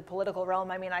into the political realm.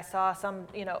 I mean, I saw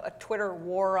a Twitter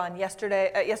war on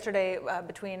yesterday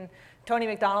between Tony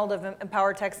McDonald of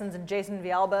Empower Texans and Jason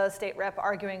Villalba, state rep,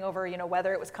 arguing over,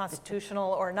 whether it was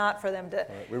constitutional or not for them to.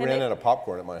 We ran out of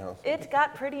popcorn at my house. It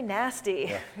got pretty nasty.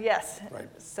 Yeah. Yes. Right.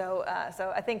 So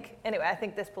I think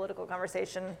this political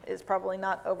conversation is probably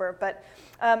not over. But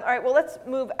all right, well, let's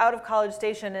move out of College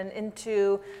Station and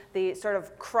into the sort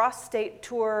of cross-state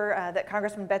tour that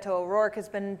Congressman Beto O'Rourke has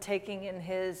been taking in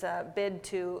his bid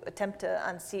to attempt to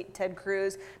unseat Ted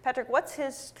Cruz. Patrick, what's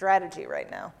his strategy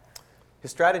right now? His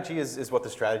strategy is what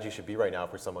the strategy should be right now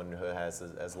for someone who has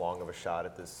as long of a shot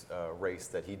at this race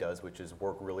that he does, which is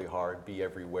work really hard, be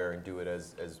everywhere, and do it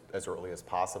as early as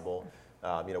possible.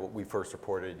 What we first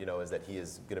reported, is that he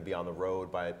is going to be on the road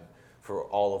for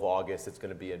all of August. It's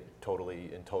going to be in total,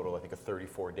 I think, a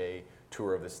 34-day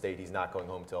tour of the state. He's not going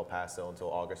home to El Paso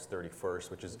until August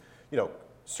 31st, which is,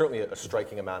 certainly a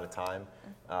striking amount of time.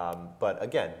 But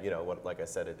again, like I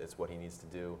said, it's what he needs to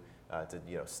do. To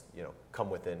come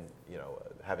within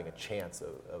having a chance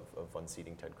of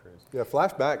unseating Ted Cruz. Yeah,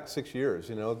 flashback 6 years.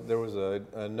 There was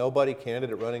a nobody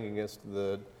candidate running against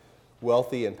the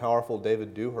wealthy and powerful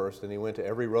David Dewhurst, and he went to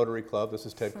every Rotary Club. This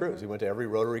is Ted Cruz. He went to every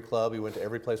Rotary Club. He went to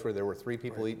every place where there were 3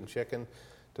 people eating chicken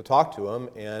to talk to him,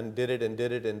 and did it and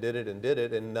did it and did it and did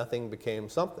it, and nothing became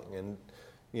something. And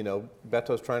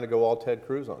Beto's trying to go all Ted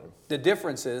Cruz on him. The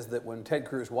difference is that when Ted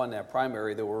Cruz won that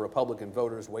primary, there were Republican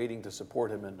voters waiting to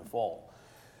support him in the fall.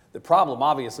 The problem,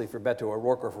 obviously, for Beto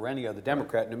O'Rourke or for any other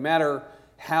Democrat, no matter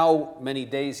how many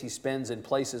days he spends in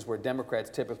places where Democrats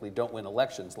typically don't win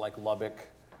elections, like Lubbock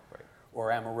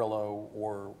or Amarillo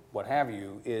or what have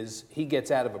you, is he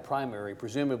gets out of a primary.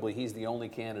 Presumably he's the only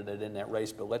candidate in that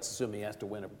race, but let's assume he has to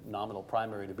win a nominal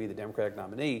primary to be the Democratic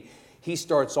nominee. He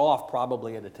starts off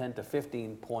probably at a 10 to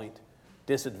 15 point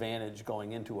disadvantage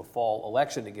going into a fall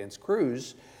election against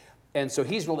Cruz. And so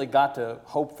he's really got to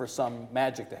hope for some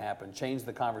magic to happen, change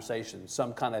the conversation,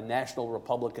 some kind of national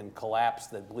Republican collapse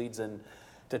that bleeds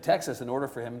into Texas in order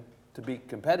for him to be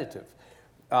competitive.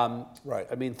 Right.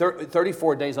 I mean,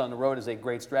 34 days on the road is a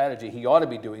great strategy. He ought to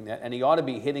be doing that, and he ought to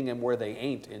be hitting them where they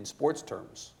ain't in sports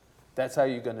terms. That's how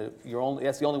that's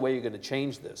the only way you're going to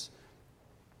change this.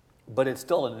 But it's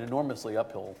still an enormously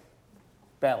uphill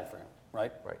battle for him,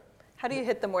 right? Right. How do you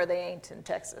hit them where they ain't in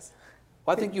Texas?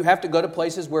 Well, I think you have to go to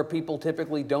places where people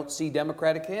typically don't see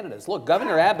Democratic candidates. Look,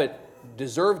 Governor Abbott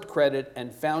deserved credit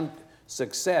and found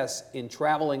success in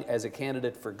traveling as a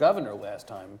candidate for governor last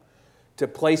time to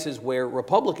places where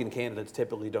Republican candidates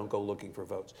typically don't go looking for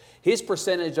votes. His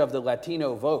percentage of the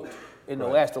Latino vote in the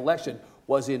last election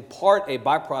was in part a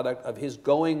byproduct of his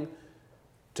going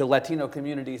to Latino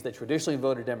communities that traditionally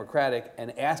voted Democratic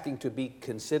and asking to be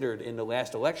considered in the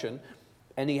last election,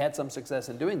 and he had some success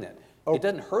in doing that. It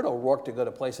doesn't hurt O'Rourke to go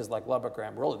to places like Lubbock or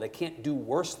Amarillo. They can't do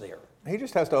worse there. He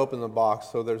just has to open the box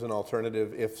so there's an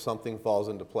alternative if something falls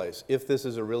into place. If this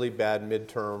is a really bad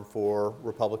midterm for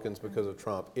Republicans because of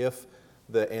Trump, if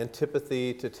the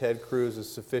antipathy to Ted Cruz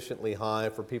is sufficiently high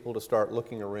for people to start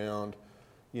looking around,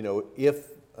 if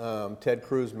Ted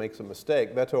Cruz makes a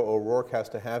mistake, Beto O'Rourke has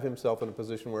to have himself in a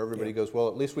position where everybody goes, well,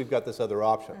 at least we've got this other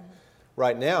option.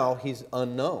 Right now, he's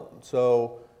unknown.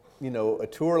 So, a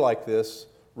tour like this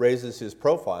raises his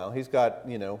profile. He's got,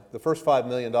 the first $5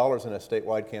 million in a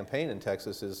statewide campaign in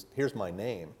Texas is, here's my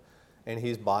name. And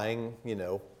he's buying,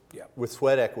 with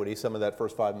sweat equity, some of that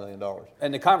first $5 million.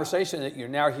 And the conversation that you're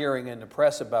now hearing in the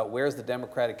press about where's the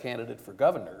Democratic candidate for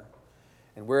governor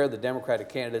and where are the Democratic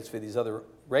candidates for these other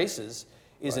races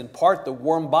is in part the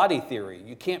warm body theory.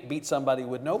 You can't beat somebody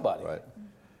with nobody. Right.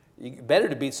 Better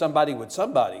to beat somebody,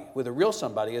 with a real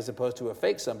somebody, as opposed to a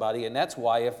fake somebody. And that's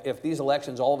why if these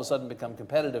elections all of a sudden become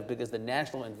competitive because the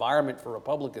national environment for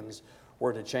Republicans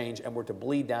were to change and were to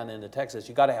bleed down into Texas,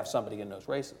 you got to have somebody in those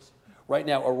races. Right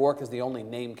now, O'Rourke is the only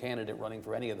named candidate running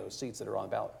for any of those seats that are on the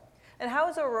ballot. And how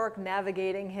is O'Rourke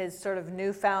navigating his sort of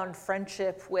newfound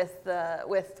friendship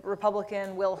with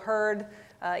Republican Will Hurd?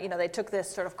 They took this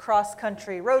sort of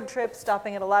cross-country road trip,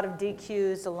 stopping at a lot of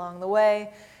DQs along the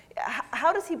way.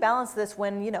 How does he balance this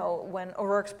when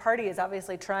O'Rourke's party is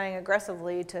obviously trying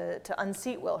aggressively to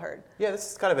unseat Will Hurd? Yeah,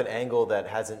 this is kind of an angle that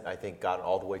hasn't, I think, gotten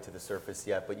all the way to the surface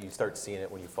yet, but you start seeing it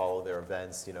when you follow their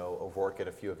events. O'Rourke at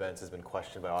a few events has been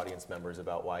questioned by audience members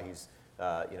about why he's,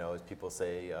 as people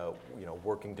say,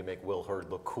 working to make Will Hurd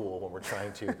look cool when we're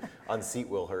trying to unseat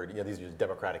Will Hurd. These are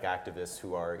Democratic activists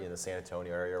who are in the San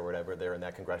Antonio area or whatever. They're in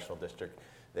that congressional district.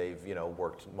 They've,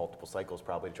 worked multiple cycles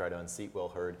probably to try to unseat Will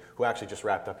Hurd, who actually just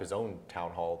wrapped up his own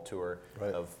town hall tour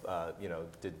of,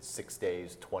 did 6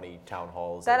 days, 20 town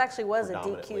halls. That actually was a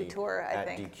DQ tour, I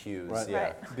think. At DQs, right. yeah.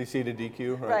 Right. DC to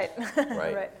DQ, Right.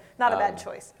 Right. Not a bad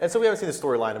choice. And so we haven't seen the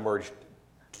storyline emerge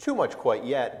too much quite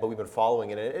yet, but we've been following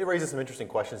it. And it raises some interesting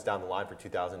questions down the line for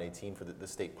 2018 for the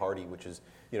state party, which is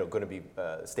going to be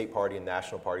state party and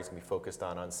national parties going to be focused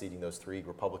on unseating those three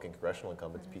Republican congressional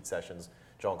incumbents, Pete Sessions,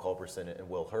 John Culberson, and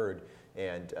Will Hurd.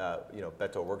 And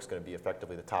Beto O'Rourke's going to be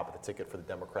effectively the top of the ticket for the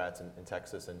Democrats in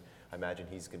Texas. And I imagine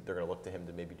they're going to look to him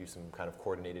to maybe do some kind of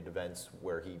coordinated events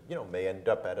where he may end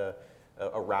up at a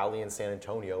rally in San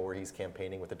Antonio where he's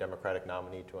campaigning with the Democratic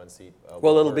nominee to unseat.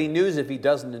 Well, it'll be news if he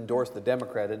doesn't endorse the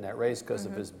Democrat in that race because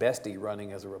of his bestie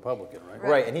running as a Republican, right?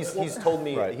 Right, and he's told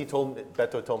me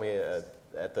Beto told me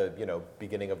at the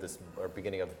beginning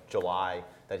of July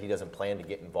that he doesn't plan to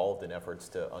get involved in efforts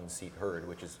to unseat Hurd,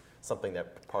 which is something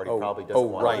that party probably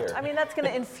doesn't want to hear. I mean, that's going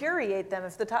to infuriate them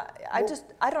if the top. I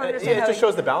don't understand. It just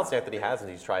shows the balancing act that he has, and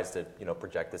he tries to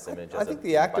project this image. I think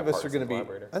the activists are going to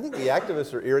be. I think the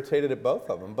activists are irritated at both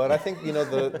of them, but I think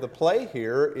the play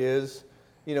here is.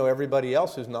 Everybody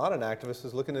else who's not an activist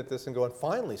is looking at this and going,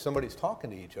 finally, somebody's talking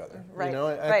to each other. Right,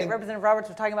 I think Representative Roberts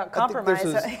was talking about compromise.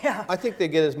 I think they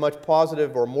get as much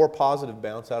positive or more positive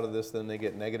bounce out of this than they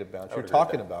get negative bounce. You're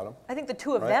talking about them. I think the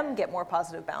two of them get more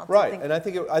positive bounce. Right, and I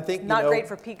think not great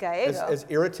for Pete Gallego. As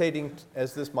irritating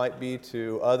as this might be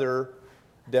to other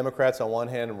Democrats on one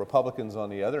hand and Republicans on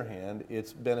the other hand,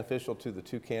 it's beneficial to the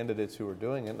two candidates who are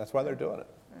doing it, and that's why they're doing it.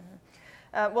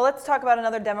 Well, let's talk about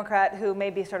another Democrat who may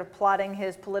be sort of plotting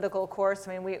his political course.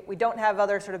 I mean, we don't have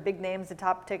other sort of big names at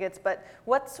top tickets, but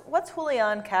what's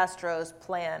Julian Castro's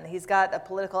plan? He's got a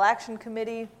political action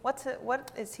committee.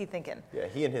 What is he thinking? Yeah,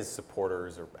 he and his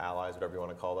supporters or allies, whatever you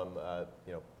want to call them,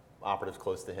 operatives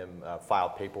close to him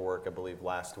filed paperwork, I believe,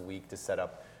 last week to set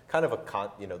up kind of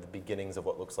the beginnings of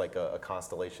what looks like a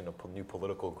constellation of new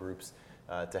political groups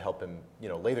to help him,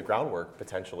 lay the groundwork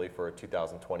potentially for a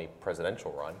 2020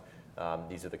 presidential run.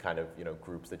 These are the kind of,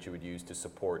 groups that you would use to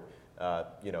support,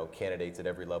 candidates at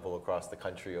every level across the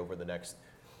country over the next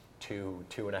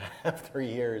 2.5, 3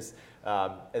 years.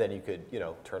 And then you could,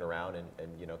 turn around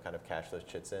and kind of cash those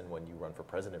chits in when you run for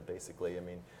president, basically. I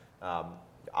mean,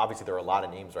 obviously there are a lot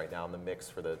of names right now in the mix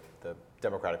for the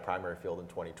Democratic primary field in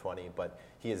 2020, but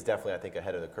he is definitely, I think,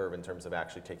 ahead of the curve in terms of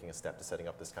actually taking a step to setting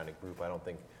up this kind of group. I don't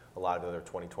think a lot of other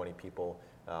 2020 people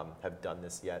have done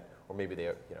this yet, or maybe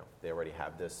they already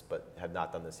have this, but have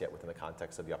not done this yet within the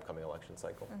context of the upcoming election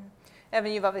cycle. Mm-hmm.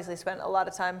 Evan, you've obviously spent a lot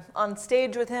of time on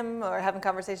stage with him or having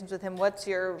conversations with him. What's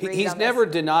your read on this? He's never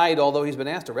denied, although he's been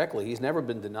asked directly, he's never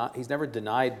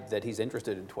denied that he's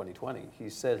interested in 2020. He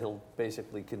said he'll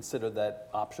basically consider that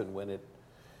option when it,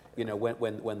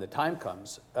 when the time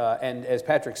comes. And as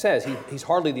Patrick says, he's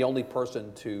hardly the only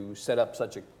person to set up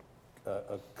such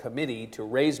a committee to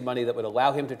raise money that would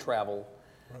allow him to travel,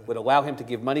 would allow him to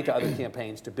give money to other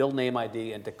campaigns, to build name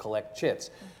ID, and to collect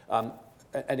chits.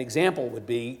 An example would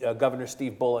be Governor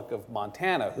Steve Bullock of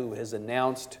Montana, who has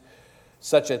announced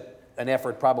such an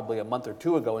effort probably a month or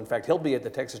two ago. In fact, he'll be at the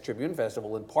Texas Tribune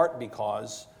Festival in part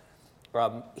because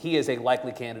he is a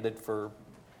likely candidate for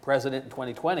president in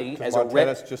 2020. As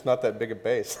Montana's just not that big a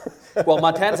base. Well,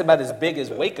 Montana's about as big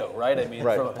as Waco, right? I mean,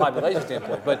 from a population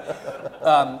standpoint. But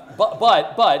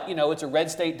it's a red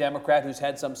state Democrat who's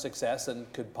had some success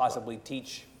and could possibly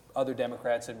teach other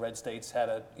Democrats in red states how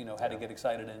to get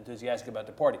excited and enthusiastic about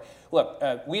the party. Look,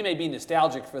 we may be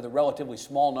nostalgic for the relatively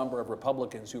small number of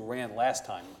Republicans who ran last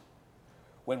time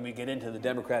when we get into the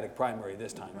Democratic primary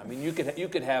this time. I mean, you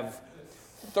could have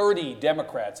 30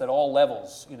 Democrats at all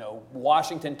levels,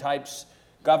 Washington types,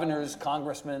 governors,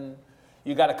 congressmen.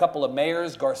 You got a couple of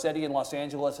mayors, Garcetti in Los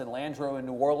Angeles and Landrieu in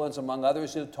New Orleans, among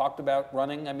others, who talked about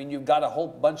running. I mean, you've got a whole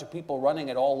bunch of people running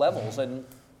at all levels, and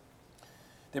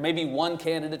there may be one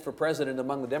candidate for president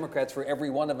among the Democrats for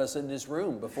every one of us in this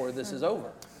room before this is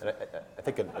over. And I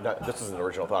think this is an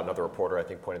original thought. Another reporter, I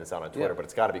think, pointed this out on Twitter, but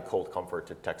it's got to be cold comfort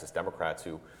to Texas Democrats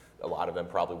who, a lot of them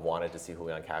probably wanted to see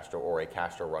Julian Castro or a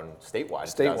Castro run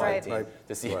statewide in 2019,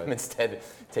 to see him instead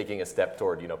taking a step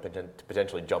toward,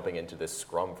 potentially jumping into this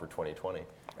scrum for 2020.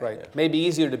 Right. Yeah. Maybe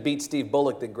easier to beat Steve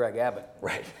Bullock than Greg Abbott.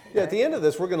 Right. Yeah. At the end of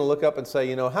this, we're going to look up and say,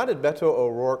 how did Beto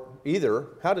O'Rourke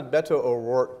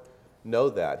know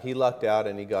that? He lucked out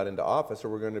and he got into office, or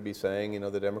we're going to be saying,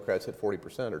 the Democrats hit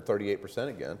 40% or 38%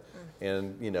 again.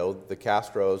 And, the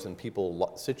Castros and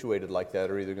people situated like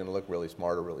that are either going to look really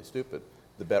smart or really stupid.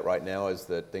 The bet right now is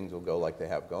that things will go like they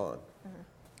have gone.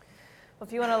 Well,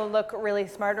 if you want to look really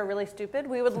smart or really stupid,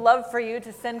 we would love for you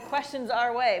to send questions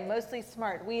our way, mostly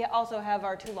smart. We also have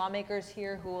our two lawmakers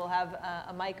here who will have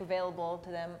a mic available to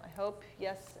them, I hope,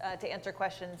 to answer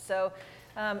questions. So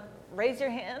raise your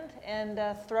hand and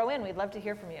throw in. We'd love to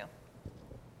hear from you.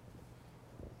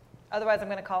 Otherwise, I'm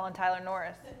going to call on Tyler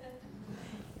Norris.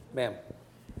 Ma'am.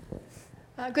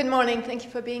 Good morning. Thank you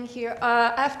for being here.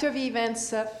 After the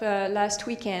events of last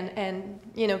weekend, and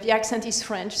the accent is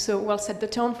French, so we'll set the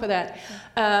tone for that.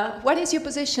 What is your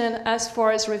position as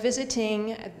far as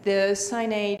revisiting the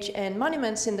signage and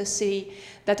monuments in the city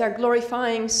that are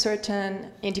glorifying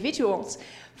certain individuals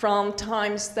from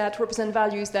times that represent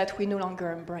values that we no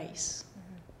longer embrace?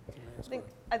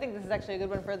 I think this is actually a good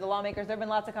one for the lawmakers. There have been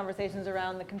lots of conversations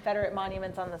around the Confederate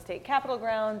monuments on the state capitol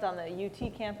grounds, on the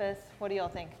UT campus. What do y'all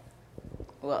think?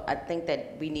 Well, I think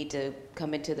that we need to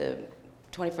come into the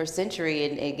 21st century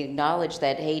and acknowledge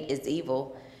that hate is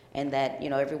evil, and that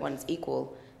everyone's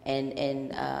equal.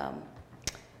 And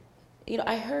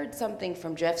I heard something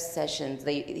from Jeff Sessions.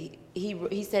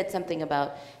 He said something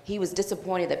about he was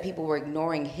disappointed that people were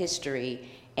ignoring history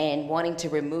and wanting to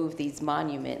remove these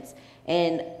monuments.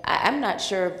 And I'm not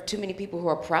sure of too many people who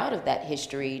are proud of that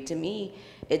history. To me,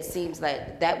 it seems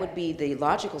like that would be the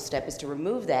logical step, is to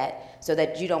remove that so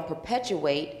that you don't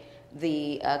perpetuate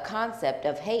the concept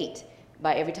of hate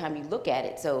by every time you look at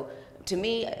it. So to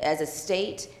me, as a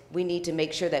state, we need to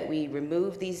make sure that we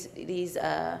remove these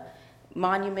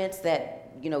monuments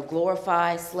that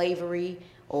glorify slavery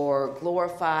or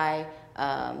glorify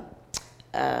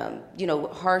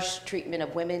harsh treatment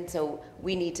of women. So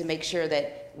we need to make sure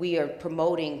that we are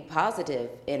promoting positive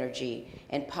energy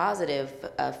and positive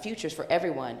futures for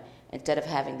everyone instead of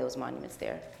having those monuments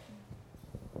there.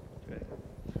 Okay.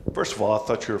 First of all, I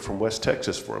thought you were from West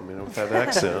Texas for a minute with that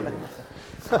accent.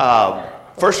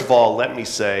 First of all, let me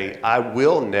say I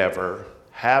will never,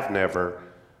 have never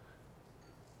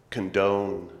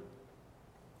condone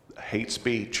hate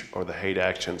speech or the hate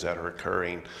actions that are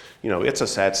occurring. It's a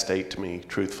sad state to me,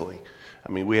 truthfully.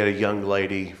 I mean, we had a young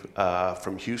lady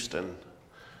from Houston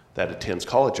that attends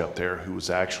college up there who was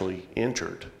actually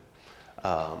injured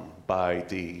by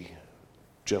the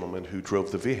gentleman who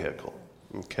drove the vehicle,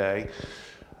 okay?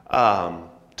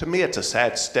 To me, it's a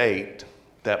sad state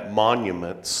that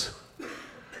monuments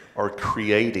are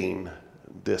creating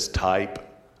this type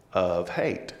of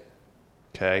hate,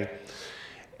 okay?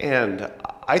 And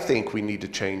I think we need to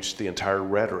change the entire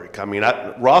rhetoric. I mean,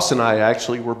 Ross and I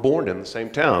actually were born in the same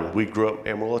town. We grew up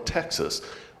in Amarillo, Texas.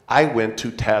 I went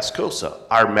to Tascosa.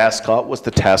 Our mascot was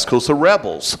the Tascosa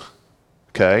Rebels,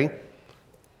 okay?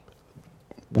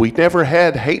 We never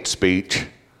had hate speech,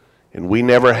 and we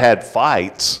never had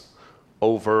fights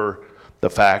over the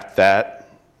fact that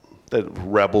the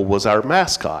Rebel was our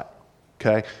mascot,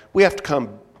 okay? We have to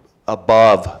come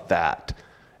above that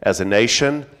as a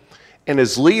nation. And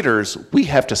as leaders, we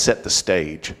have to set the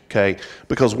stage, okay?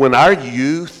 Because when our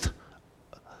youth,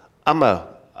 I'm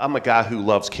a guy who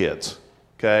loves kids,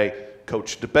 okay?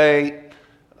 Coach debate.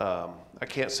 I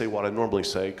can't say what I normally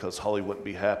say because Holly wouldn't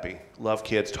be happy. Love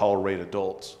kids, tolerate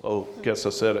adults. Oh, guess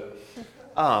I said it.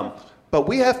 But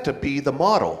we have to be the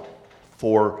model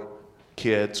for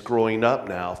kids growing up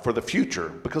now for the future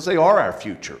because they are our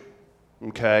future,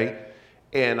 okay?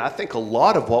 And I think a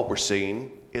lot of what we're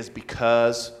seeing is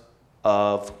because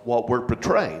of what we're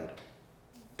portraying,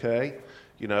 okay?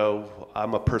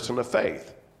 I'm a person of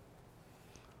faith.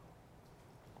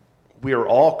 We are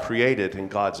all created in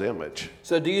God's image.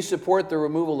 So do you support the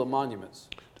removal of monuments?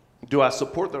 Do I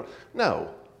support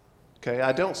No, okay?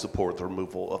 I don't support the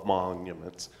removal of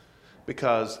monuments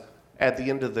because at the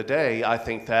end of the day, I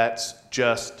think that's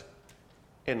just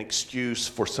an excuse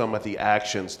for some of the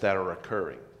actions that are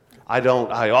occurring. I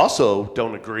also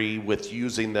don't agree with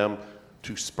using them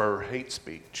to spur hate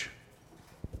speech.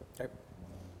 Okay.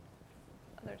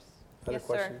 Others? Other Yes,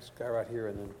 questions? sir. Guy right here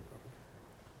and then.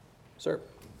 Sir.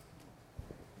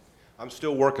 I'm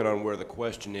still working on where the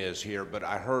question is here, but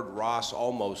I heard Ross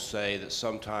almost say that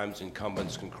sometimes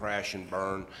incumbents can crash and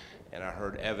burn, and I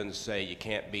heard Evans say you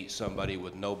can't beat somebody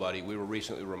with nobody. We were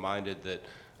recently reminded that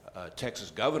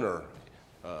Texas governor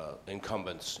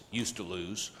incumbents used to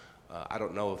lose. I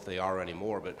don't know if they are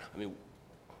anymore, but I mean,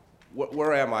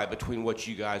 where am I between what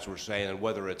you guys were saying and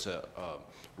whether it's a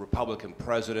Republican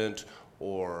president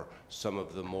or some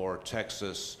of the more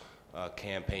Texas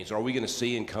campaigns? Are we going to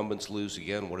see incumbents lose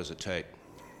again? What does it take?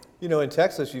 In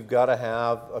Texas, you've got to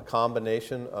have a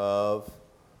combination of,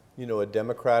 a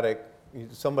Democratic, you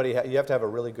have to have a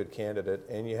really good candidate,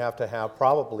 and you have to have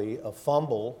probably a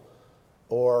fumble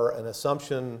or an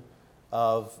assumption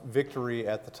of victory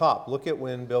at the top. Look at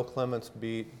when Bill Clements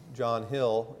beat John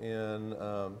Hill in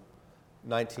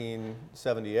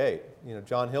 1978.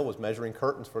 John Hill was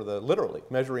literally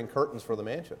measuring curtains for the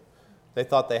mansion. They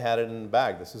thought they had it in the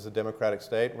bag. This is a Democratic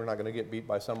state. We're not going to get beat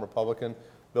by some Republican.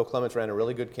 Bill Clements ran a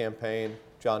really good campaign.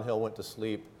 John Hill went to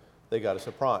sleep. They got a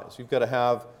surprise. You've got to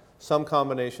have some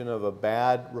combination of a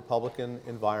bad Republican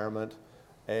environment,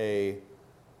 a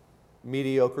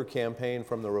mediocre campaign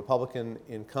from the Republican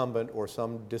incumbent or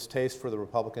some distaste for the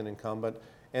Republican incumbent,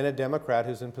 and a Democrat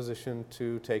who's in position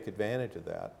to take advantage of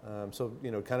that. So,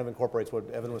 it kind of incorporates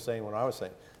what Evan was saying, what I was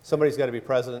saying. Somebody's got to be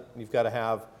president. You've got to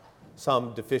have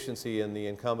some deficiency in the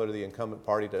incumbent or the incumbent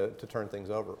party to turn things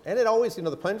over. And it always,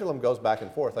 the pendulum goes back and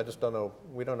forth. I just don't know,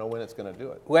 we don't know when it's going to do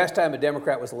it. Last time a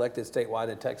Democrat was elected statewide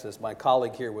in Texas, my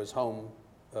colleague here was home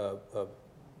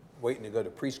waiting to go to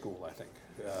preschool, I think.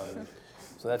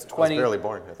 So that's 20. I was barely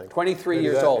born, I think. 23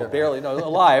 years old, barely, no,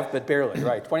 alive, but barely,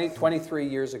 right. 23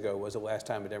 years ago was the last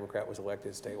time a Democrat was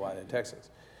elected statewide in Texas.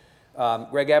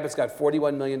 Greg Abbott's got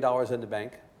 $41 million in the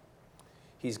bank.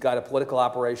 He's got a political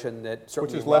operation that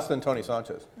certainly... Which is less than Tony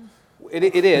Sanchez.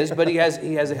 It is, but he has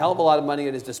a hell of a lot of money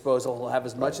at his disposal. He'll have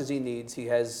as much as he needs. He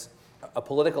has a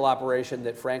political operation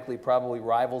that, frankly, probably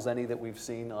rivals any that we've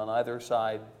seen on either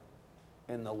side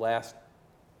in the last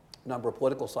number of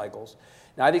political cycles.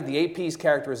 Now, I think the AP's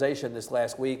characterization this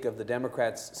last week of the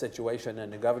Democrats' situation in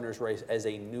the governor's race as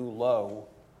a new low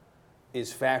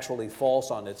is factually false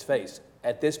on its face.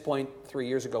 At this point, 3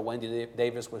 years ago, Wendy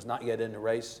Davis was not yet in the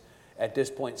race. At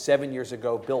this point, 7 years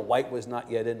ago, Bill White was not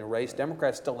yet in the race.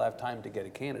 Democrats still have time to get a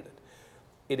candidate.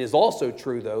 It is also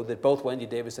true, though, that both Wendy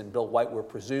Davis and Bill White were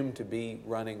presumed to be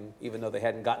running, even though they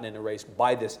hadn't gotten in the race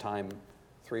by this time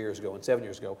 3 years ago and 7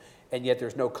 years ago, and yet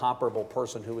there's no comparable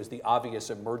person who is the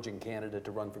obvious emerging candidate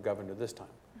to run for governor this time.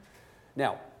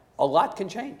 Now, a lot can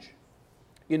change.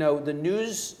 The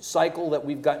news cycle that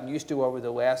we've gotten used to over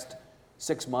the last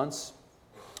 6 months,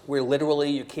 where literally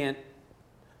you can't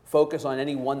focus on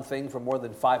any one thing for more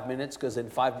than 5 minutes, because in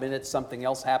 5 minutes something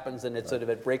else happens and it's sort of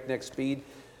at breakneck speed.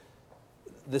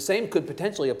 The same could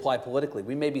potentially apply politically.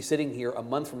 We may be sitting here a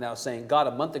month from now saying, God,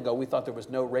 a month ago we thought there was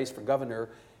no race for governor,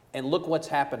 and look what's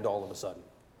happened all of a sudden.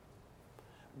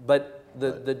 But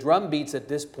the drum beats at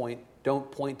this point don't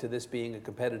point to this being a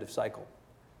competitive cycle.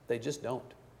 They just don't.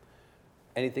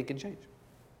 Anything can change.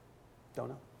 Don't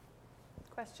know.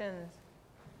 Questions?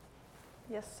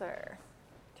 Yes, sir.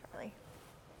 Charlie.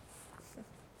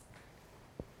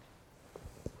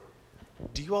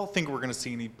 Do you all think we're going to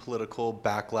see any political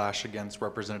backlash against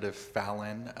Representative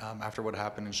Fallon after what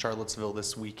happened in Charlottesville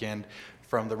this weekend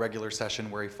from the regular session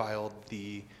where he filed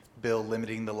the bill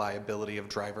limiting the liability of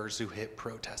drivers who hit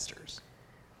protesters?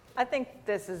 I think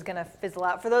this is going to fizzle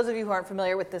out. For those of you who aren't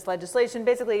familiar with this legislation,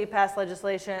 basically he passed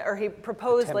legislation, or he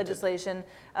proposed legislation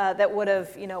that would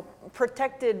have,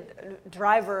 protected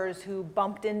drivers who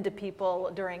bumped into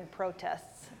people during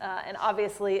protests. And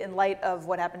obviously, in light of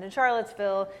what happened in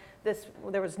Charlottesville,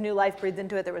 there was new life breathed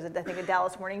into it. There was, I think, a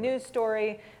Dallas Morning News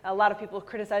story. A lot of people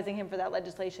criticizing him for that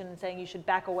legislation and saying you should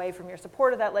back away from your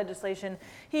support of that legislation.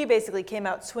 He basically came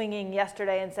out swinging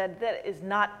yesterday and said that is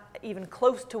not even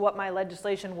close to what my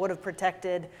legislation would have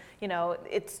protected.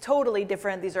 It's totally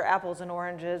different. These are apples and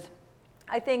oranges.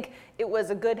 I think it was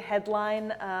a good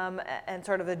headline and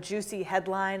sort of a juicy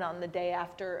headline on the day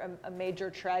after a major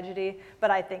tragedy.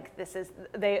 But I think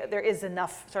there is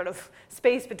enough sort of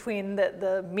space between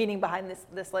the meaning behind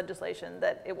this legislation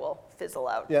that it will fizzle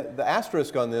out. Yeah, the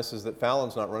asterisk on this is that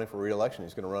Fallon's not running for re-election.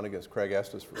 He's going to run against Craig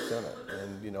Estes for Senate.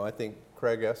 And, I think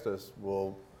Craig Estes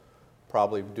will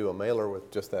probably do a mailer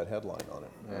with just that headline on it.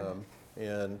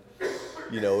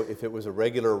 If it was a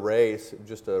regular race,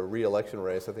 just a re-election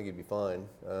race, I think he'd be fine.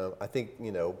 I think,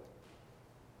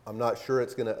 I'm not sure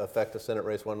it's going to affect the Senate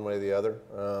race one way or the other,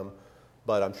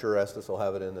 but I'm sure Estes will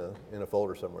have it in a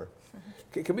folder somewhere.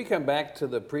 Can we come back to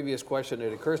the previous question?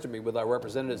 It occurs to me with our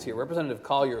representatives here. Representative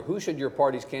Collier, who should your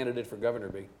party's candidate for governor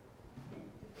be?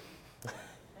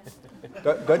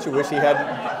 Don't you wish he had?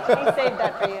 He saved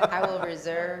that for you. I will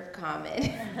reserve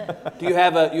comment. Do you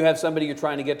have somebody you're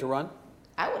trying to get to run?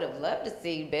 I would have loved to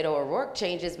see Beto O'Rourke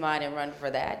change his mind and run for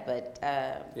that, but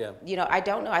I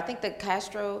don't know. I think that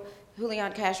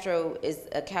Julian Castro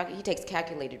he takes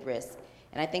calculated risk,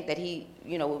 and I think that he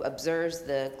observes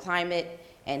the climate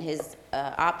and his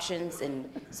options, and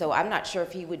so I'm not sure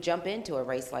if he would jump into a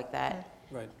race like that.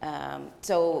 Right.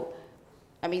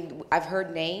 I've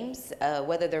heard names,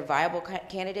 whether they're viable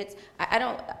candidates. I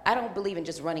don't believe in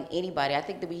just running anybody. I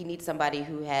think that we need somebody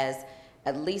who has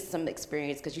at least some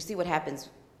experience, because you see what happens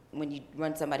when you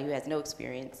run somebody who has no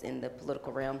experience in the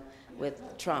political realm with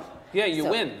Trump. Yeah, you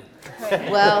win.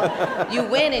 Well, you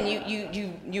win, and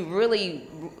you really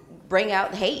bring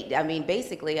out hate.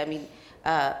 Basically.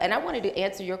 And I wanted to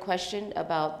answer your question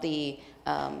about the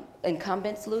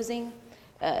incumbents losing.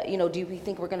 Do we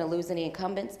think we're going to lose any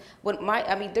incumbents?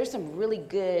 There's some really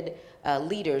good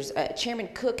leaders. Chairman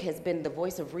Cook has been the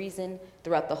voice of reason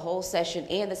throughout the whole session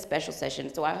and the special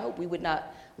session. So I hope we would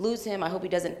not lose him. I hope he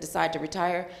doesn't decide to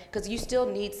retire, because you still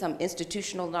need some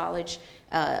institutional knowledge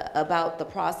about the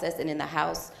process and in the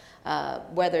House,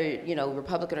 whether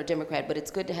Republican or Democrat. But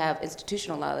it's good to have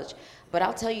institutional knowledge. But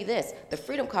I'll tell you this, the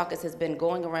Freedom Caucus has been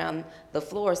going around the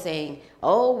floor saying,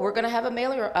 oh, we're going to have a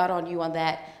mailer out on you on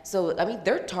that. So,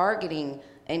 they're targeting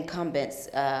incumbents,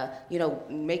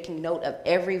 making note of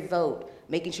every vote,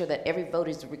 making sure that every vote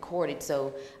is recorded.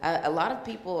 So a lot of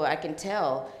people, I can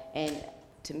tell, and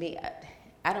to me,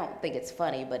 I don't think it's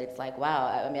funny, but it's like, wow,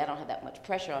 I don't have that much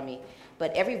pressure on me.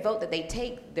 But every vote that they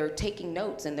take, they're taking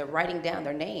notes and they're writing down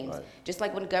their names. Right. Just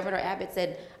like when Governor Abbott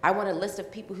said, I want a list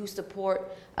of people who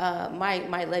support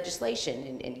my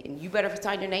legislation, and you better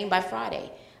sign your name by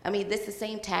Friday. This is the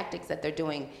same tactics that they're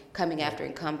doing, coming after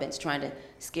incumbents, trying to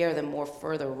scare them more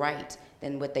further right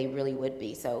than what they really would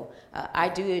be. So I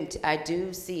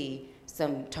do see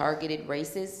some targeted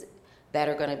races that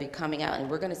are going to be coming out, and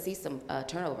we're going to see some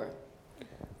turnover.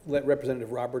 Let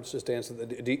Representative Roberts just answer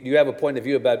that. Do you have a point of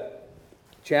view about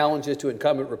challenges to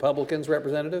incumbent Republicans,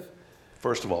 Representative?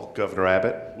 First of all, Governor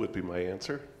Abbott would be my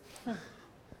answer.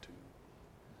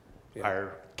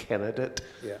 Our candidate.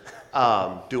 Yeah.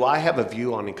 Do I have a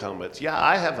view on incumbents? Yeah,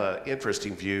 I have an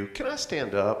interesting view. Can I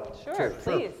stand up? Sure,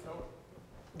 please.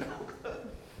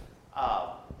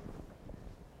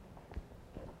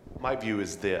 My view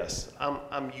is this.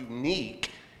 I'm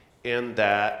unique in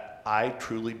that I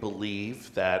truly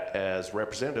believe that as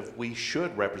representative, we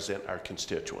should represent our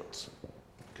constituents.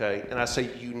 Okay, and I say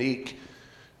unique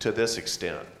to this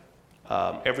extent.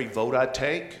 Every vote I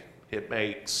take, it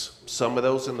makes some of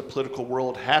those in the political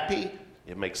world happy.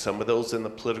 It makes some of those in the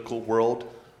political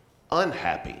world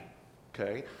unhappy,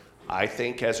 okay? I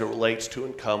think as it relates to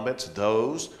incumbents,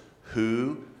 those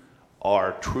who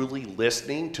are truly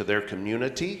listening to their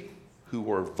community,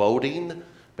 who are voting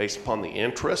based upon the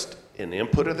interest and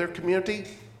input of their community,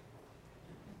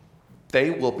 they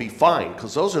will be fine,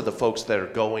 because those are the folks that are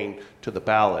going to the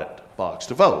ballot box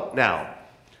to vote. Now,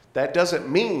 that doesn't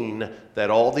mean that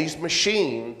all these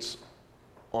machines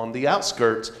on the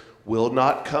outskirts will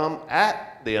not come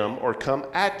at them or come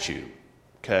at you,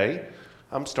 okay?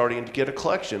 I'm starting to get a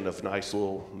collection of nice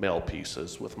little mail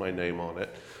pieces with my name on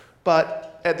it.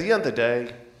 But at the end of the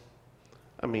day,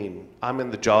 I mean, I'm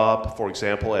in the job, for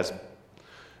example, as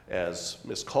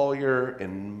Ms. Collier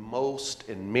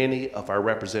and many of our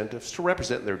representatives to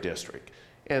represent their district.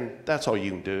 And that's all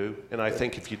you can do. And I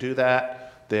think if you do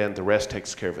that, then the rest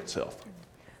takes care of itself.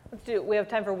 We have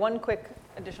time for one quick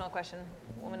additional question.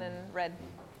 Woman in red,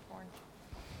 orange.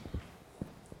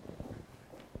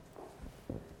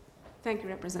 Thank you,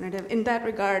 Representative. In that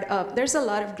regard, there's a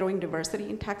lot of growing diversity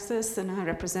in Texas, and I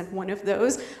represent one of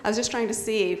those. I was just trying to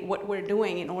see what we're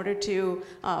doing in order to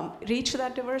reach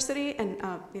that diversity, and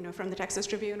from the Texas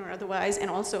Tribune or otherwise,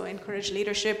 and also encourage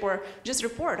leadership or just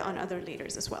report on other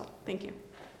leaders as well. Thank you.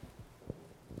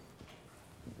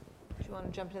 Do you want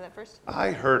to jump into that first?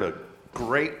 I heard a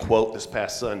great quote this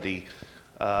past Sunday,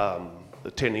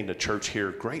 attending a church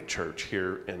here, great church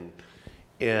here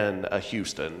in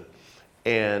Houston.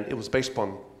 And it was based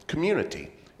upon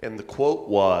community. And the quote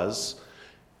was,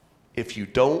 if you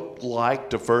don't like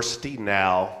diversity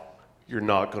now, you're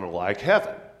not going to like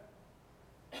heaven.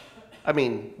 I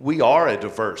mean, we are a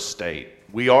diverse state.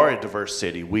 We are a diverse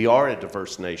city. We are a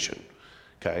diverse nation,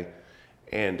 okay?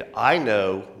 And I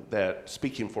know that,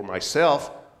 speaking for myself,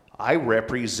 I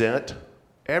represent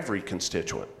every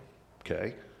constituent,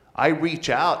 okay? I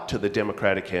reach out to the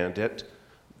Democratic candidate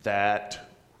that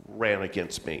ran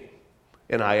against me.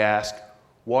 And I ask,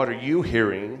 what are you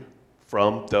hearing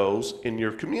from those in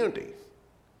your community?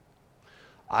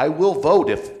 I will vote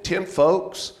if 10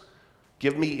 folks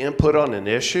give me input on an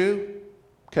issue,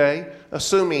 okay,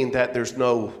 assuming that there's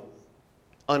no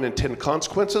unintended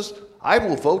consequences, I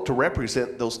will vote to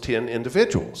represent those 10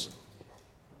 individuals.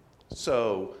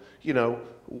 So,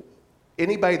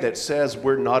 anybody that says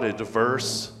we're not a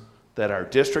diverse, that our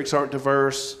districts aren't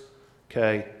diverse,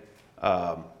 okay,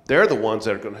 they're the ones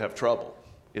that are going to have trouble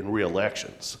in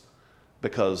re-elections,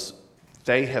 because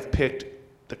they have picked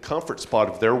the comfort spot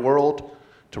of their world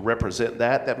to represent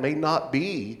that. That may not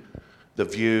be the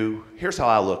view. Here's how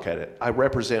I look at it. I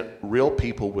represent real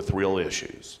people with real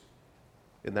issues,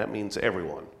 and that means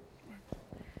everyone.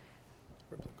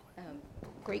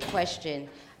 Great question.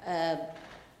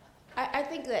 I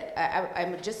think that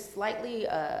I'm just slightly,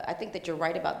 I think that you're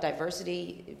right about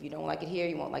diversity. If you don't like it here,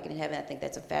 you won't like it in heaven. I think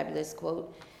that's a fabulous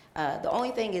quote. The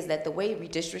only thing is that the way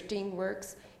redistricting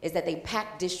works is that they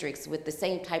pack districts with the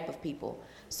same type of people.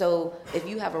 So if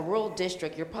you have a rural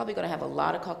district, you're probably going to have a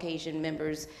lot of Caucasian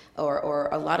members or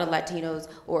a lot of Latinos,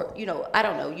 or, I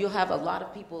don't know, you'll have a lot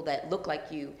of people that look like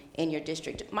you in your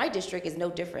district. My district is no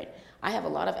different. I have a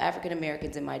lot of African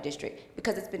Americans in my district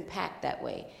because it's been packed that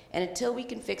way. And until we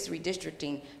can fix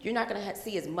redistricting, you're not going to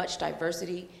see as much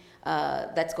diversity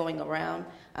that's going around.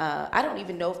 I don't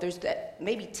even know if there's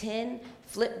maybe 10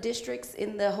 flip districts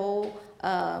in the whole.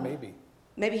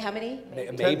 Maybe how many?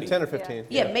 Maybe 10 or 15.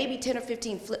 Yeah, maybe 10 or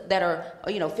 15 flip that are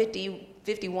 50,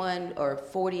 51 or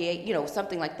 48,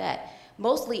 something like that.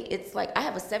 Mostly it's like I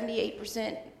have a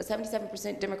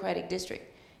 77% Democratic district.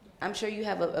 I'm sure you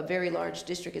have a very large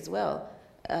district as well.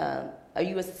 Are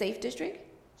you a safe district?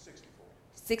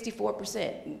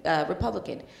 64%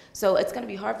 Republican. So it's going to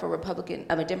be hard for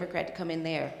a Democrat to come in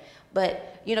there.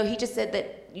 But he just said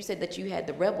that you said that you had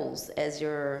the rebels as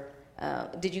your.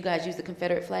 Did you guys use the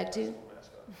Confederate flag too?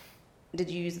 Did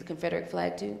you use the Confederate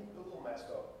flag too? The little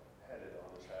mascot had it on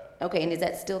his hat. Okay, and is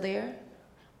that still there?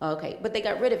 Okay, but they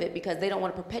got rid of it because they don't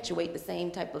want to perpetuate the same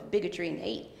type of bigotry and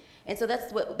hate. And so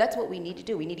that's what we need to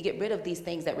do. We need to get rid of these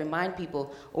things that remind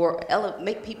people or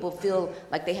make people feel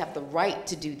like they have the right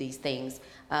to do these things.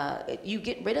 You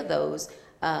get rid of those,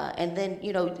 and then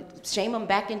shame them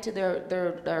back into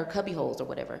their cubby holes or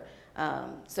whatever.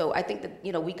 So I think that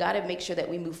we got to make sure that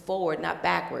we move forward, not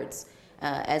backwards,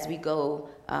 as we go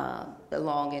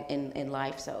along in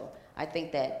life. So I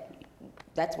think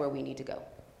that's where we need to go.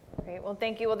 Great. Well,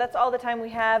 thank you. Well, that's all the time we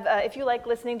have. If you like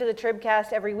listening to the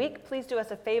Tribcast every week, please do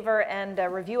us a favor and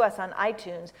review us on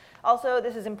iTunes. Also,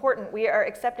 this is important. We are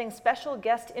accepting special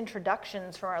guest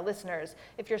introductions from our listeners.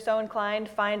 If you're so inclined,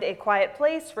 find a quiet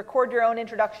place, record your own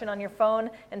introduction on your phone,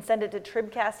 and send it to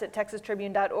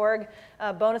tribcast@texastribune.org.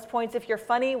 Bonus points if you're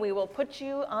funny. We will put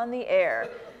you on the air.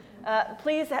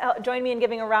 Please join me in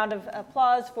giving a round of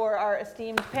applause for our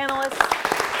esteemed panelists.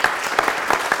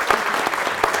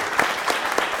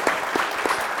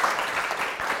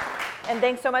 And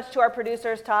thanks so much to our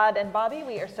producers, Todd and Bobby.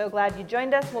 We are so glad you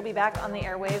joined us. We'll be back on the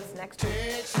airwaves next week.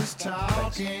 Texas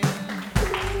talking.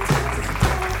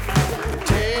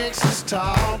 Texas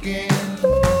talking.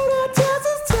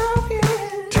 Texas talking.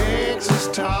 Texas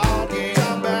talking.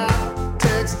 Talk about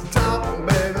Texas talking,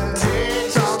 baby.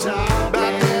 Texas talking.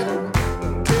 About that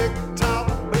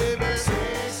TikTok, baby.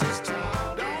 Texas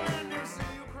talk. Don't let me see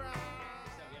you cry.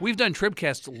 We've done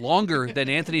Tribcasts longer than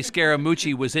Anthony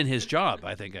Scaramucci was in his job,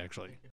 I think, actually.